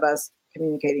purpose of us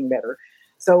communicating better.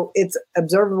 So it's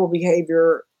observable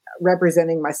behavior,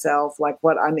 representing myself, like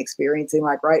what I'm experiencing.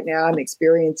 Like right now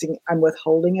I'm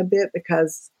withholding a bit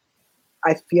because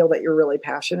I feel that you're really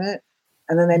passionate.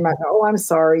 And then they might go, oh, I'm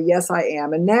sorry. Yes, I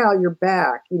am. And now you're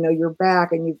back. You're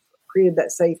back, and you've created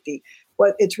that safety.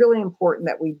 But it's really important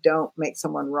that we don't make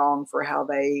someone wrong for how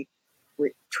they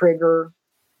trigger.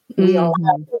 We all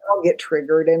get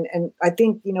triggered. And I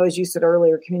think, as you said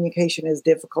earlier, communication is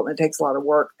difficult and it takes a lot of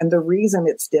work. And the reason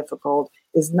it's difficult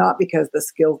is not because the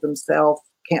skills themselves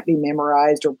can't be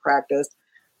memorized or practiced,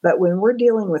 but when we're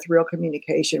dealing with real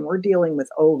communication, we're dealing with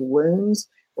old wounds.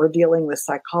 We're dealing with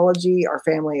psychology, our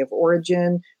family of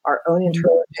origin, our own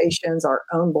interpretations, our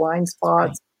own blind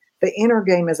spots. The inner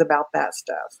game is about that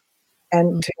stuff.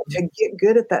 And to get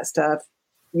good at that stuff,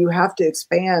 you have to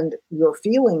expand your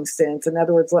feeling sense. In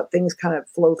other words, let things kind of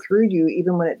flow through you,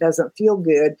 even when it doesn't feel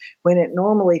good. When it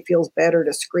normally feels better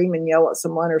to scream and yell at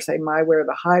someone or say, my way or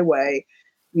the highway,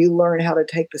 you learn how to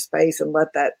take the space and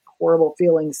let that horrible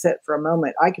feeling sit for a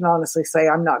moment. I can honestly say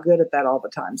I'm not good at that all the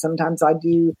time. Sometimes I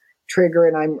do trigger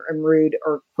and I'm rude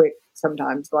or quick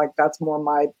sometimes. Like, that's more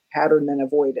my pattern than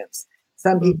avoidance.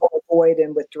 Some people avoid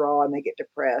and withdraw and they get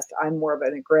depressed. I'm more of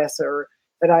an aggressor,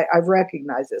 but I've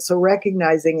recognized it. So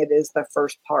recognizing it is the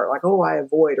first part. Like, oh, I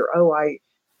avoid, or, oh, I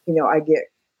get,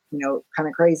 kind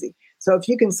of crazy. So if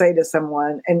you can say to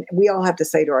someone, and we all have to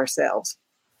say to ourselves,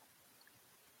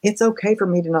 it's okay for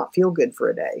me to not feel good for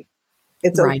a day.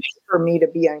 It's okay for me to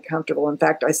be uncomfortable. In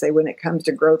fact, I say when it comes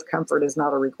to growth, comfort is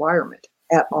not a requirement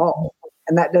at all.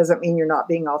 And that doesn't mean you're not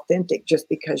being authentic just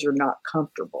because you're not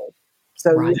comfortable.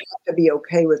 So you have to be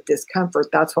okay with discomfort.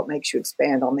 That's what makes you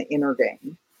expand on the inner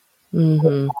game.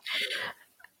 Mm-hmm.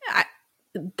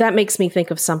 That makes me think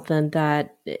of something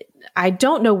that I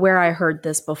don't know where I heard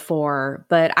this before,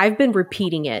 but I've been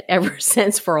repeating it ever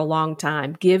since for a long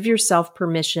time. Give yourself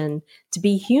permission to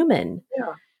be human.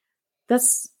 Yeah.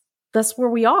 That's where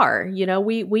we are.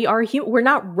 We are we're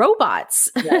not robots.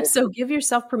 Right. So give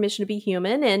yourself permission to be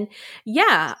human. And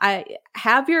I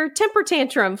have your temper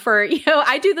tantrum for,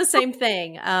 I do the same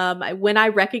thing. When I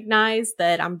recognize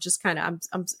that I'm just kind of,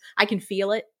 I can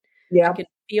feel it. Yeah. I can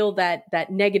feel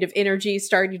that negative energy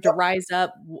starting to rise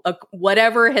up,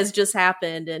 whatever has just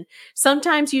happened. And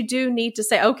sometimes you do need to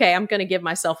say, okay, I'm going to give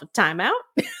myself a timeout.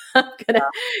 I'm going to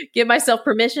give myself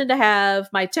permission to have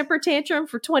my temper tantrum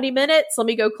for 20 minutes. Let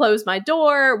me go close my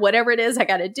door, whatever it is I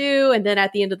got to do. And then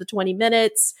at the end of the 20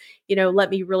 minutes, let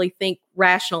me really think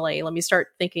rationally. Let me start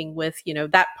thinking with,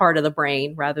 that part of the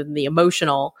brain rather than the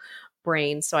emotional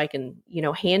brain so I can,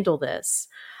 handle this.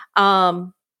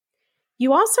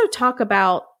 You also talk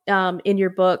about in your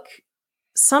book,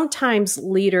 sometimes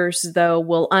leaders, though,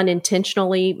 will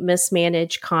unintentionally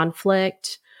mismanage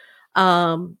conflict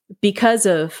because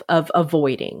of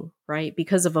avoiding, right?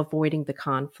 Because of avoiding the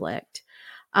conflict.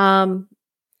 And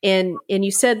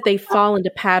you said they fall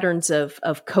into patterns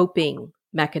of coping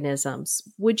mechanisms.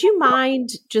 Would you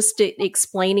mind just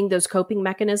explaining those coping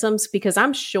mechanisms? Because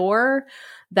I'm sure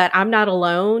that I'm not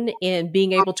alone in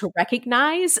being able to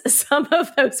recognize some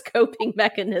of those coping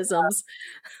mechanisms.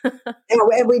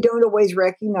 And we don't always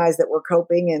recognize that we're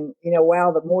coping. And,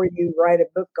 wow, the more you write a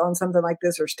book on something like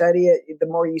this or study it, the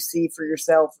more you see for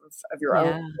yourself of your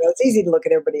own. It's easy to look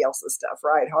at everybody else's stuff,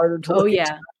 right? Harder to look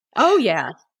at. Oh,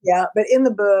 yeah. Yeah, but in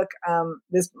the book,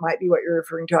 this might be what you're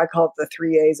referring to. I call it the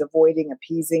 3 A's: avoiding,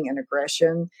 appeasing, and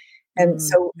aggression. And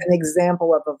so an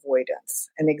example of avoidance,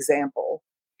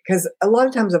 because a lot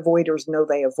of times avoiders know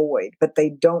they avoid, but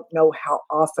they don't know how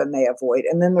often they avoid.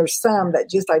 And then there's some that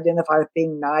just identify with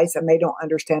being nice and they don't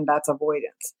understand that's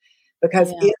avoidance.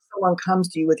 Because if someone comes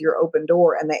to you with your open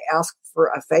door and they ask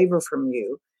for a favor from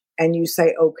you, and you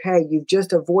say, okay, you've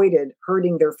just avoided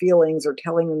hurting their feelings or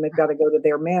telling them they've got to go to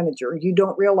their manager. You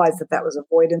don't realize that was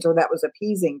avoidance or that was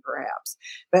appeasing perhaps.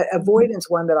 But avoidance,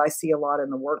 one that I see a lot in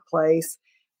the workplace,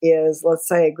 is, let's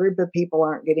say a group of people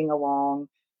aren't getting along,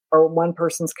 or one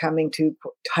person's coming to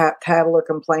tattle or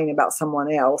complain about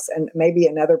someone else, and maybe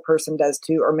another person does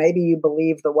too, or maybe you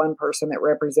believe the one person that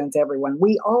represents everyone.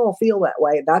 We all feel that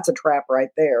way. That's a trap right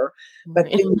there. But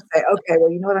then you say, okay,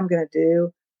 well, you know what I'm going to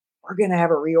do? We're going to have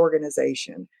a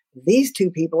reorganization. These two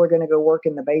people are going to go work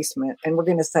in the basement, and we're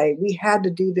going to say, we had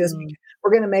to do this. We're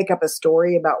going to make up a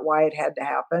story about why it had to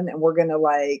happen. And we're going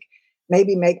to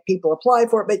maybe make people apply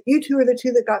for it, but you two are the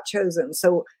two that got chosen.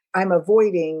 So I'm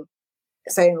avoiding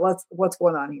saying, what's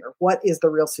going on here? What is the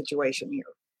real situation here?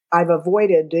 I've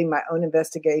avoided doing my own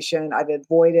investigation. I've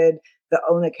avoided the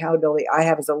own accountability I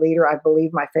have as a leader. I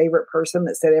believe my favorite person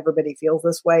that said everybody feels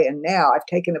this way. And now I've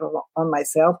taken it on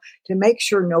myself to make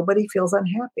sure nobody feels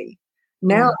unhappy.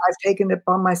 Now I've taken it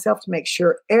upon myself to make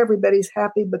sure everybody's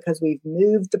happy because we've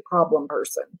moved the problem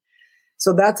person.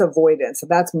 So that's avoidance. So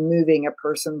that's moving a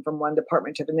person from one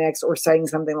department to the next, or saying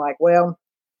something like, well,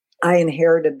 I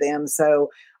inherited them, so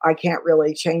I can't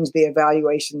really change the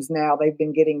evaluations now. They've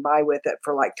been getting by with it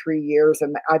for 3 years,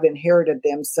 and I've inherited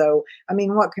them. So,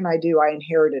 what can I do? I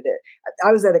inherited it.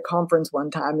 I was at a conference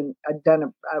one time, and I'd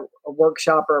done a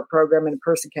workshop or a program, and a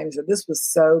person came and said, this was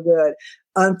so good.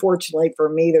 Unfortunately for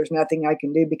me, there's nothing I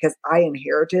can do because I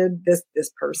inherited this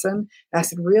person. And I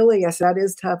said, really? I said, that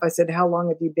is tough. I said, how long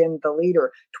have you been the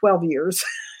leader? 12 years.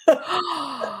 What?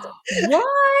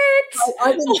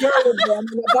 I've inherited them.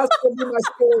 That's going to be my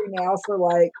story now for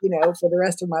for the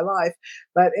rest of my life.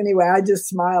 But anyway, I just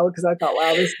smiled because I thought,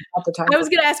 wow, this is not the time. I was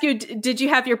going to ask you, did you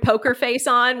have your poker face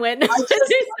on when you said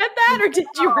that, or did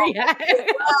you react?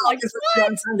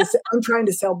 I'm trying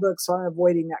to sell books, so I'm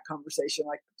avoiding that conversation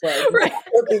like the plague. Right.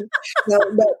 Okay. No,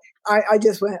 but I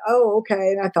just went, oh,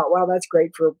 okay. And I thought, wow, that's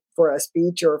great for a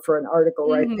speech or for an article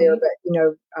right there.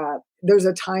 But, there's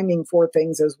a timing for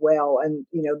things as well. And,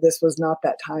 this was not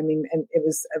that timing, and it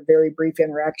was a very brief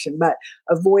interaction. But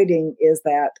avoiding is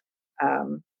that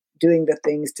doing the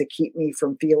things to keep me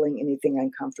from feeling anything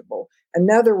uncomfortable.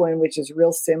 Another one, which is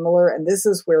real similar, and this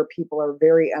is where people are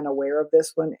very unaware of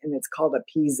this one, and it's called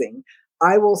appeasing.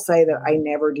 I will say that I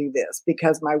never do this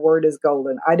because my word is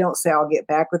golden. I don't say, I'll get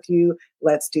back with you.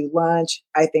 Let's do lunch.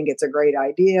 I think it's a great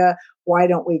idea. Why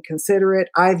don't we consider it?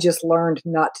 I've just learned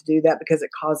not to do that because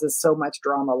it causes so much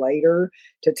drama later,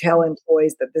 to tell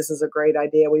employees that this is a great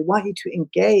idea. We want you to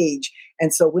engage.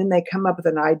 And so when they come up with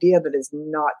an idea that is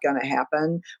not going to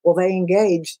happen, well, they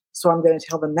engage. So I'm going to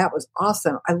tell them that was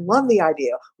awesome. I love the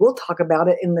idea. We'll talk about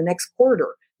it in the next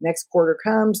quarter. Next quarter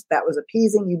comes, that was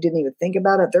appeasing. You didn't even think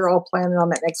about it. They're all planning on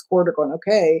that next quarter going,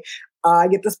 okay, I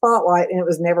get the spotlight, and it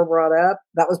was never brought up.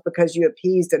 That was because you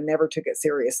appeased and never took it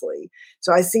seriously.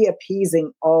 So I see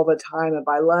appeasing all the time. If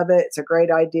I love it, it's a great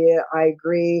idea. I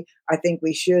agree. I think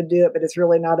we should do it, but it's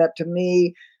really not up to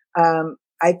me.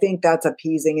 I think that's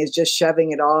appeasing, is just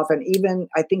shoving it off. And even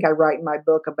I think I write in my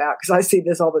book about, because I see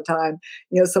this all the time,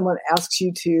 someone asks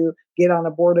you to get on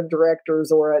a board of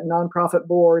directors or a nonprofit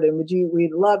board, and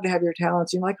we'd love to have your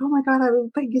talents. You're like, oh my God,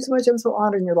 thank you so much. I'm so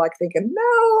honored. And you're like thinking, no,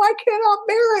 I cannot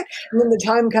bear it. And then the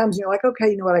time comes and you're like,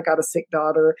 okay, you know what? I got a sick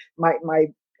daughter. My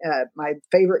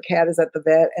favorite cat is at the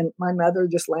vet, and my mother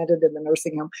just landed in the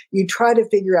nursing home. You try to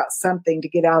figure out something to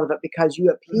get out of it because you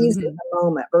appeased in the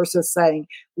moment, versus saying,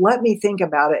 let me think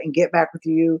about it and get back with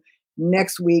you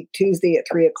next week, Tuesday at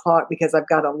 3:00, because I've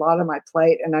got a lot on my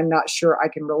plate and I'm not sure I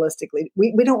can realistically.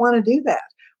 We don't want to do that.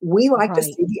 We like to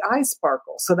see the eyes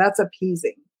sparkle. So that's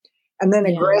appeasing. And then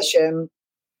aggression,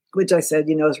 which I said,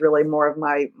 is really more of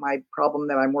my problem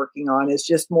that I'm working on, is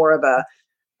just more of a,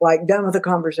 like, done with the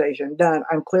conversation, done.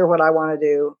 I'm clear what I want to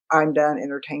do. I'm done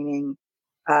entertaining.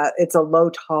 It's a low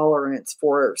tolerance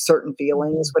for certain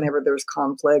feelings whenever there's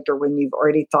conflict, or when you've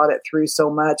already thought it through so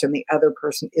much and the other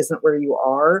person isn't where you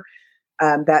are.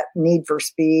 That need for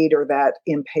speed, or that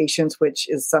impatience, which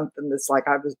is something that's like,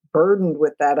 I was burdened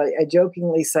with that. I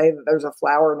jokingly say that there's a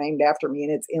flower named after me,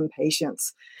 and it's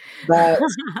impatience. But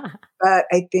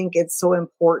I think it's so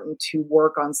important to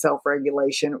work on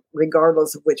self-regulation,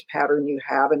 regardless of which pattern you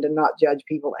have, and to not judge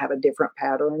people that have a different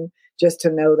pattern. Just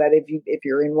to know that if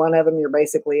you're in one of them, you're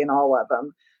basically in all of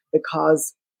them.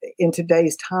 Because in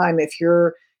today's time, if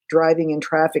you're driving in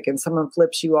traffic and someone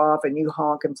flips you off and you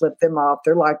honk and flip them off,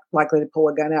 they're likely to pull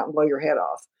a gun out and blow your head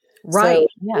off. Right.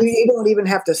 So you don't even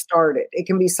have to start it. It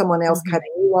can be someone else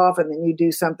cutting you off, and then you do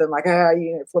something like,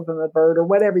 flipping the bird or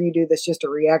whatever you do. That's just a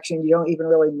reaction. You don't even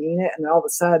really mean it. And all of a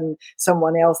sudden,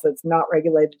 someone else that's not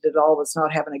regulated at all, that's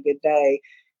not having a good day,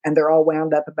 and they're all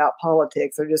wound up about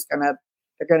politics, they're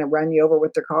going to run you over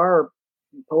with their car or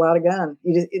pull out a gun.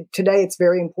 Today, it's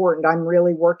very important. I'm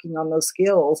really working on those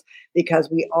skills, because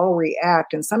we all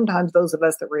react. And sometimes those of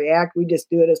us that react, we just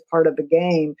do it as part of the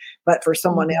game. But for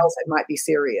someone else, it might be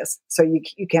serious. So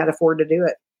you can't afford to do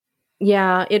it.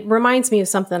 Yeah, it reminds me of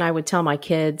something I would tell my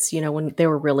kids, when they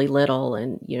were really little,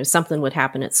 and, something would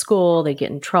happen at school, they'd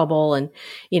get in trouble, and,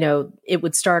 it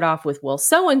would start off with, well,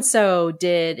 so-and-so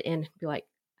did, and be like,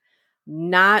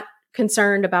 not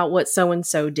concerned about what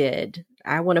so-and-so did.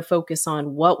 I want to focus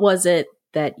on what was it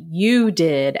that you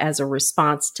did as a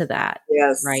response to that.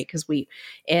 Yes. Right. Because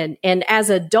and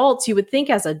as adults, you would think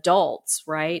as adults,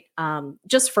 right?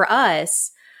 Just for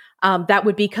us, that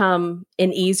would become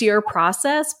an easier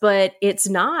process, but it's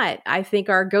not. I think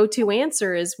our go-to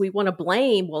answer is we want to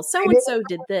blame, well, so-and-so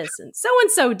did this and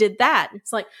so-and-so did that.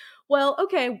 It's like, well,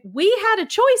 okay, we had a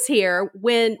choice here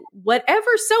when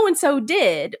whatever so-and-so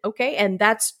did, okay, and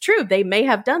that's true. They may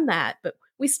have done that, but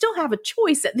we still have a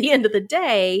choice at the end of the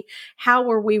day. How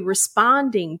are we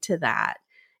responding to that?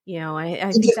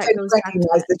 I think that goes back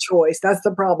to the choice. That's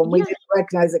the problem. We didn't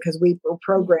recognize it because we were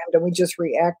programmed and we just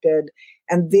reacted.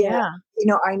 And then,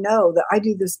 I know that I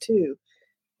do this too.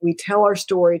 We tell our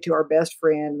story to our best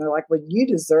friend. They're like, well, they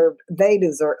deserve,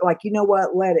 like, you know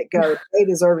what? Let it go. They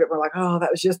deserved it. We're like, oh,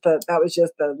 that was just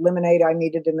the lemonade I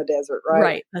needed in the desert. Right.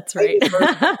 Right. That's right.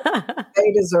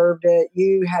 They deserved it.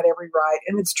 You had every right.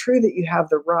 And it's true that you have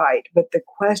the right, but the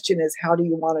question is, how do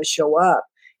you want to show up?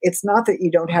 It's not that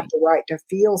you don't have the right to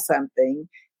feel something.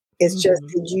 It's just,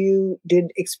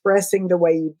 did expressing the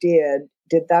way you did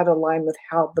that align with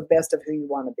how the best of who you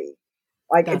want to be?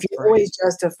 Like, if you always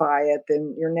justify it,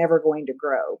 then you're never going to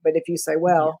grow. But if you say,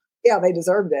 well, they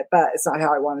deserved it, but it's not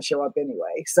how I want to show up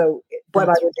anyway. So what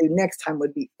I would do next time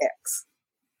would be X.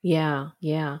 Yeah.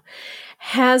 Yeah.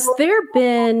 Has there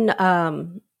been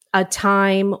a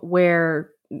time where,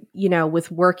 with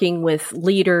working with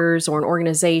leaders or an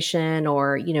organization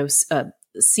or, a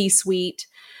C-suite,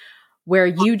 where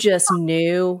you just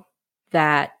knew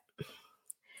that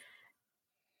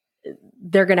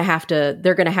they're going to have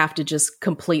to just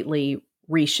completely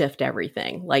reshift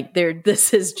everything? Like,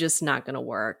 this is just not going to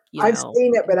work. I've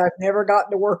seen it, but I've never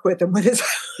gotten to work with them. All the time.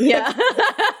 Yeah.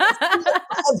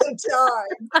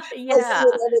 I see it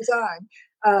all the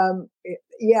time.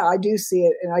 I do see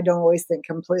it, and I don't always think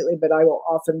completely, but I will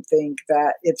often think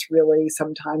that it's really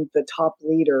sometimes the top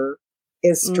leader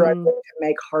is struggling to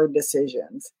make hard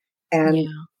decisions, and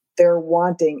they're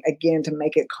wanting, again, to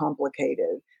make it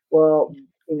complicated. Well,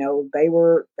 they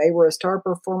were a star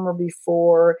performer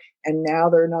before, and now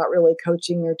they're not really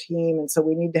coaching their team. And so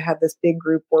we need to have this big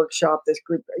group workshop,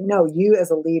 No, you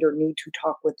as a leader need to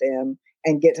talk with them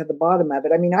and get to the bottom of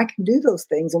it. I mean, I can do those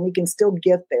things and we can still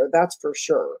get there. That's for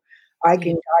sure. I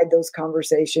can guide those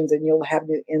conversations and you'll have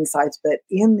new insights. But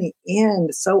in the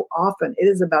end, so often it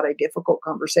is about a difficult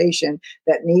conversation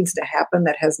that needs to happen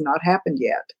that has not happened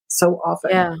yet. So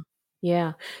often. Yeah.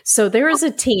 Yeah. So there is a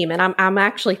team, and I'm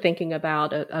actually thinking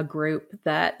about a group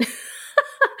that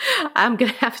I'm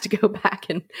going to have to go back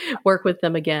and work with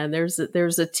them again. There's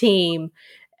a team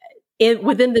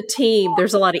within the team.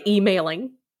 There's a lot of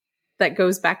emailing that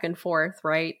goes back and forth,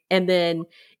 right? And then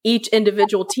each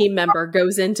individual team member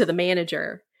goes into the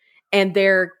manager and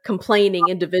they're complaining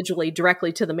individually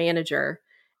directly to the manager,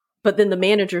 but then the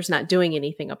manager's not doing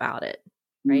anything about it.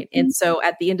 Right. Mm-hmm. And so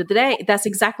at the end of the day, that's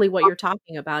exactly what you're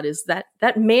talking about, is that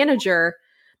manager,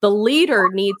 the leader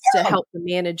needs to help the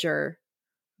manager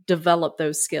develop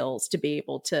those skills to be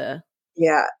able to.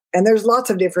 Yeah. And there's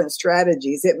lots of different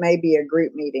strategies. It may be a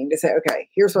group meeting to say, okay,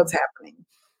 here's what's happening.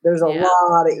 There's a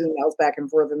lot of emails back and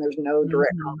forth and there's no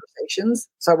direct conversations.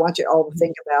 So I want you all to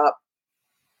think about,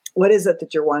 what is it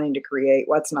that you're wanting to create?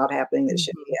 What's not happening that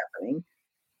should be happening?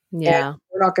 Yeah. And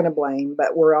we're not going to blame,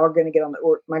 but we're all going to get on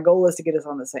my goal is to get us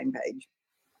on the same page.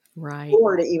 Right.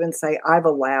 Or to even say, I've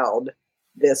allowed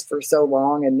this for so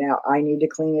long and now I need to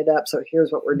clean it up. So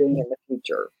here's what we're doing in the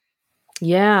future.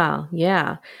 Yeah.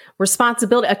 Yeah.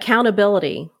 Responsibility,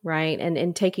 accountability, right?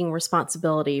 And taking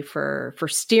responsibility for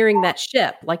steering that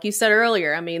ship. Like you said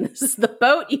earlier, I mean, this is the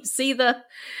boat, you see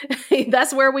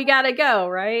that's where we got to go.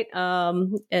 Right.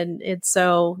 And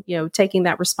so, taking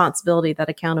that responsibility, that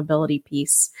accountability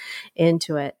piece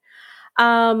into it.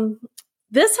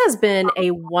 This has been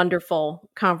a wonderful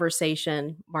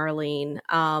conversation, Marlene.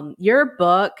 Your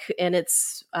book, and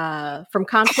it's From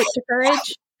Conflict to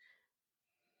Courage.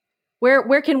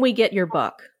 Where can we get your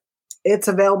book? It's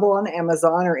available on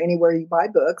Amazon or anywhere you buy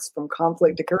books. From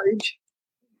Conflict to Courage.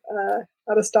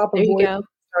 How to stop avoiding,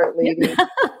 start leading.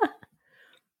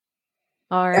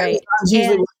 All right.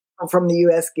 Usually from the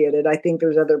U.S. get it. I think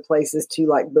there's other places too,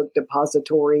 like Book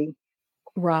Depository.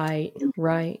 Right.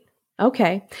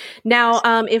 Okay. Now,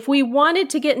 if we wanted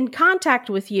to get in contact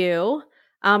with you,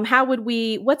 how would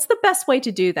we? What's the best way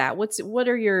to do that? What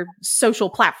are your social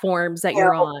platforms that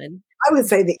you're on? I would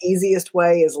say the easiest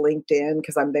way is LinkedIn,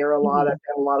 because I'm there a lot. I've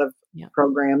got a lot of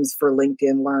programs for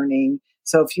LinkedIn Learning.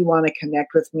 So if you want to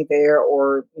connect with me there,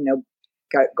 or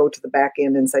go to the back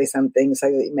end and say something, say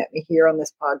that you met me here on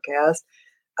this podcast,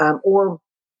 or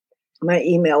my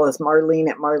email is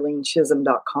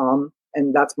marlene@marlenechisholm.com.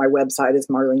 And that's my website is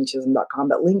marlenechisholm.com.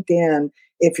 But LinkedIn,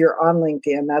 if you're on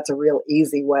LinkedIn, that's a real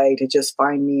easy way to just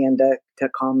find me and to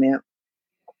comment.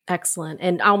 Excellent.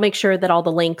 And I'll make sure that all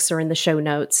the links are in the show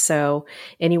notes. So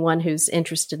anyone who's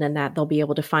interested in that, they'll be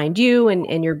able to find you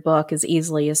and your book as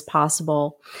easily as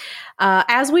possible.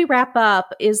 As we wrap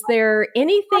up, is there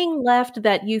anything left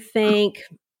that you think,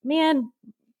 man,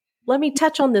 let me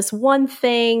touch on this one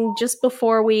thing just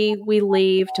before we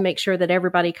leave to make sure that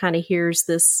everybody kind of hears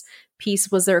this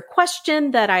piece? Was there a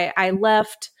question that I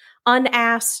left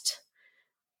unasked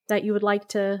that you would like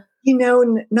to?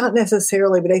 Not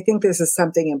necessarily, but I think this is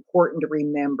something important to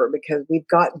remember, because we've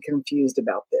gotten confused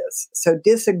about this. So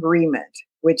disagreement,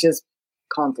 which is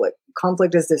conflict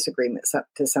is disagreement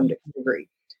to some degree.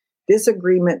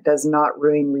 Disagreement does not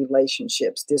ruin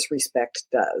relationships. Disrespect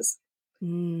does.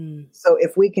 So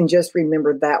if we can just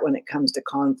remember that when it comes to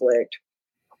conflict,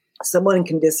 someone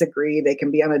can disagree. They can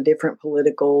be on a different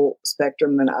political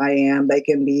spectrum than I am. They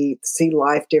can see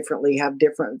life differently, have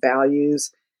different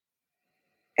values.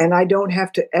 And I don't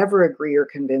have to ever agree or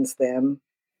convince them.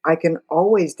 I can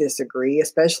always disagree,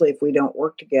 especially if we don't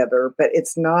work together. But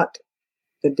it's not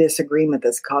the disagreement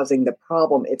that's causing the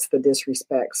problem. It's the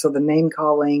disrespect. So the name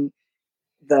calling,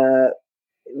 the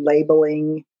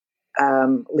labeling,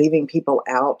 leaving people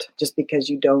out just because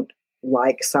you don't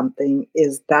like something,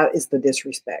 that is the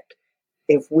disrespect.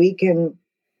 If we can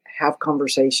have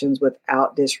conversations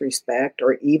without disrespect,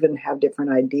 or even have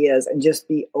different ideas and just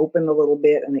be open a little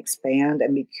bit and expand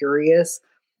and be curious,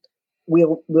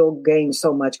 we'll gain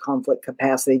so much conflict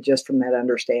capacity just from that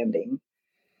understanding.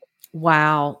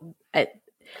 Wow.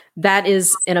 That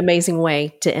is an amazing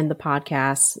way to end the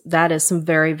podcast. That is some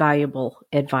very valuable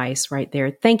advice right there.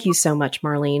 Thank you so much,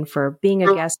 Marlene, for being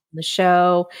a guest on the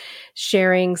show,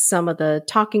 sharing some of the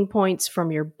talking points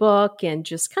from your book, and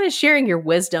just kind of sharing your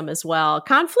wisdom as well.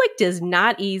 Conflict is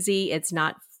not easy. It's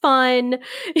not fun.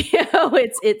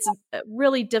 It's a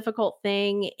really difficult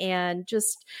thing. And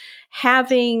just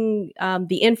having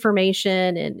the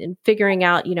information and figuring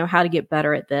out, how to get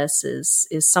better at this is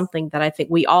something that I think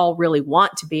we all really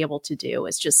want to be able to do.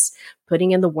 It's just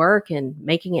putting in the work and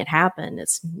making it happen.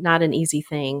 It's not an easy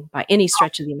thing by any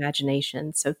stretch of the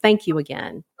imagination. So thank you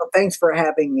again. Well, thanks for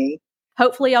having me.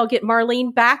 Hopefully I'll get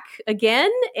Marlene back again,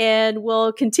 and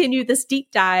we'll continue this deep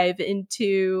dive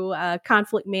into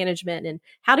conflict management and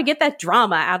how to get that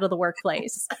drama out of the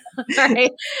workplace. All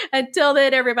right. Until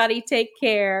then, everybody, take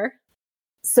care.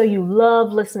 So you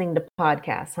love listening to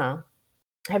podcasts, huh?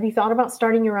 Have you thought about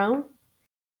starting your own?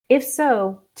 If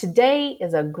so, today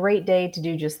is a great day to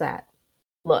do just that.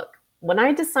 Look, when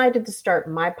I decided to start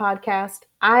my podcast,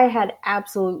 I had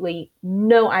absolutely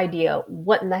no idea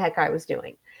what in the heck I was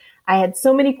doing. I had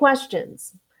so many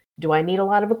questions. Do I need a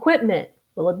lot of equipment?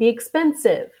 Will it be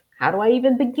expensive? How do I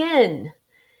even begin?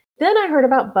 Then I heard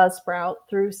about Buzzsprout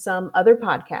through some other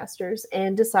podcasters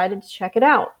and decided to check it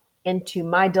out. And to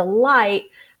my delight,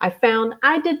 I found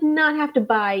I did not have to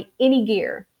buy any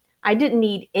gear. I didn't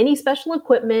need any special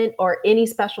equipment or any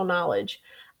special knowledge.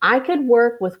 I could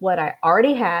work with what I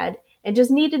already had and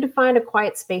just needed to find a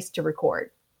quiet space to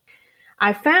record.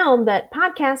 I found that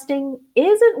podcasting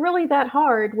isn't really that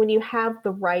hard when you have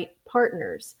the right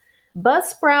partners.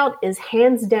 Buzzsprout is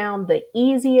hands down the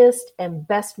easiest and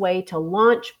best way to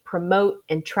launch, promote,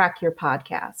 and track your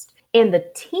podcast. And the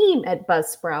team at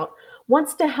Buzzsprout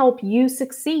wants to help you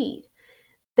succeed.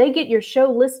 They get your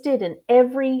show listed in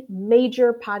every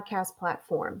major podcast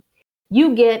platform.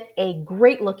 You get a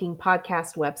great looking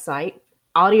podcast website,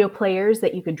 audio players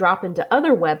that you could drop into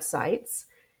other websites,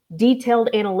 detailed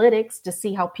analytics to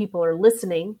see how people are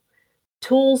listening,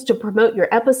 tools to promote your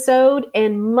episode,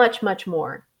 and much, much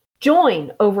more.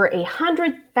 Join over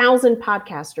 100,000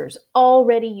 podcasters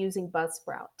already using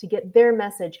Buzzsprout to get their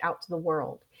message out to the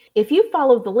world. If you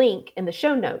follow the link in the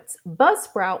show notes,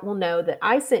 Buzzsprout will know that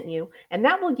I sent you, and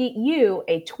that will get you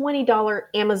a $20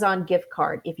 Amazon gift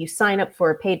card if you sign up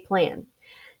for a paid plan.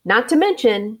 Not to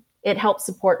mention, it helps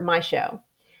support my show.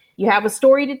 You have a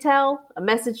story to tell, a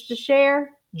message to share?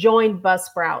 Join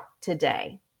Buzzsprout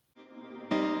today.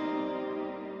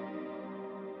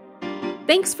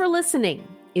 Thanks for listening.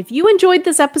 If you enjoyed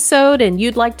this episode and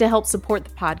you'd like to help support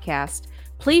the podcast,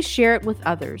 please share it with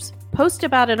others, post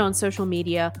about it on social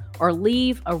media, or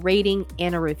leave a rating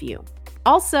and a review.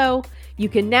 Also, you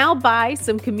can now buy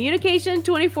some Communication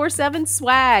 24/7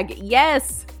 swag.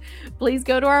 Yes! Please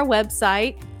go to our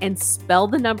website and spell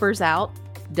the numbers out,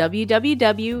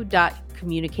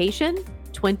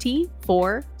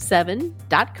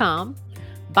 www.communication247.com.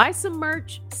 Buy some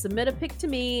merch, submit a pic to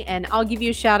me, and I'll give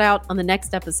you a shout out on the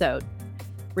next episode.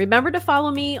 Remember to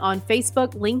follow me on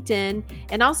Facebook, LinkedIn,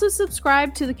 and also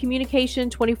subscribe to the Communication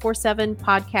 24/7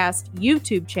 podcast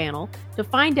YouTube channel to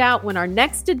find out when our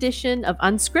next edition of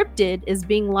Unscripted is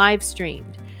being live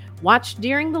streamed. Watch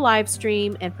during the live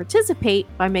stream and participate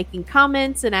by making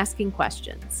comments and asking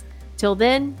questions. Till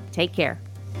then, take care.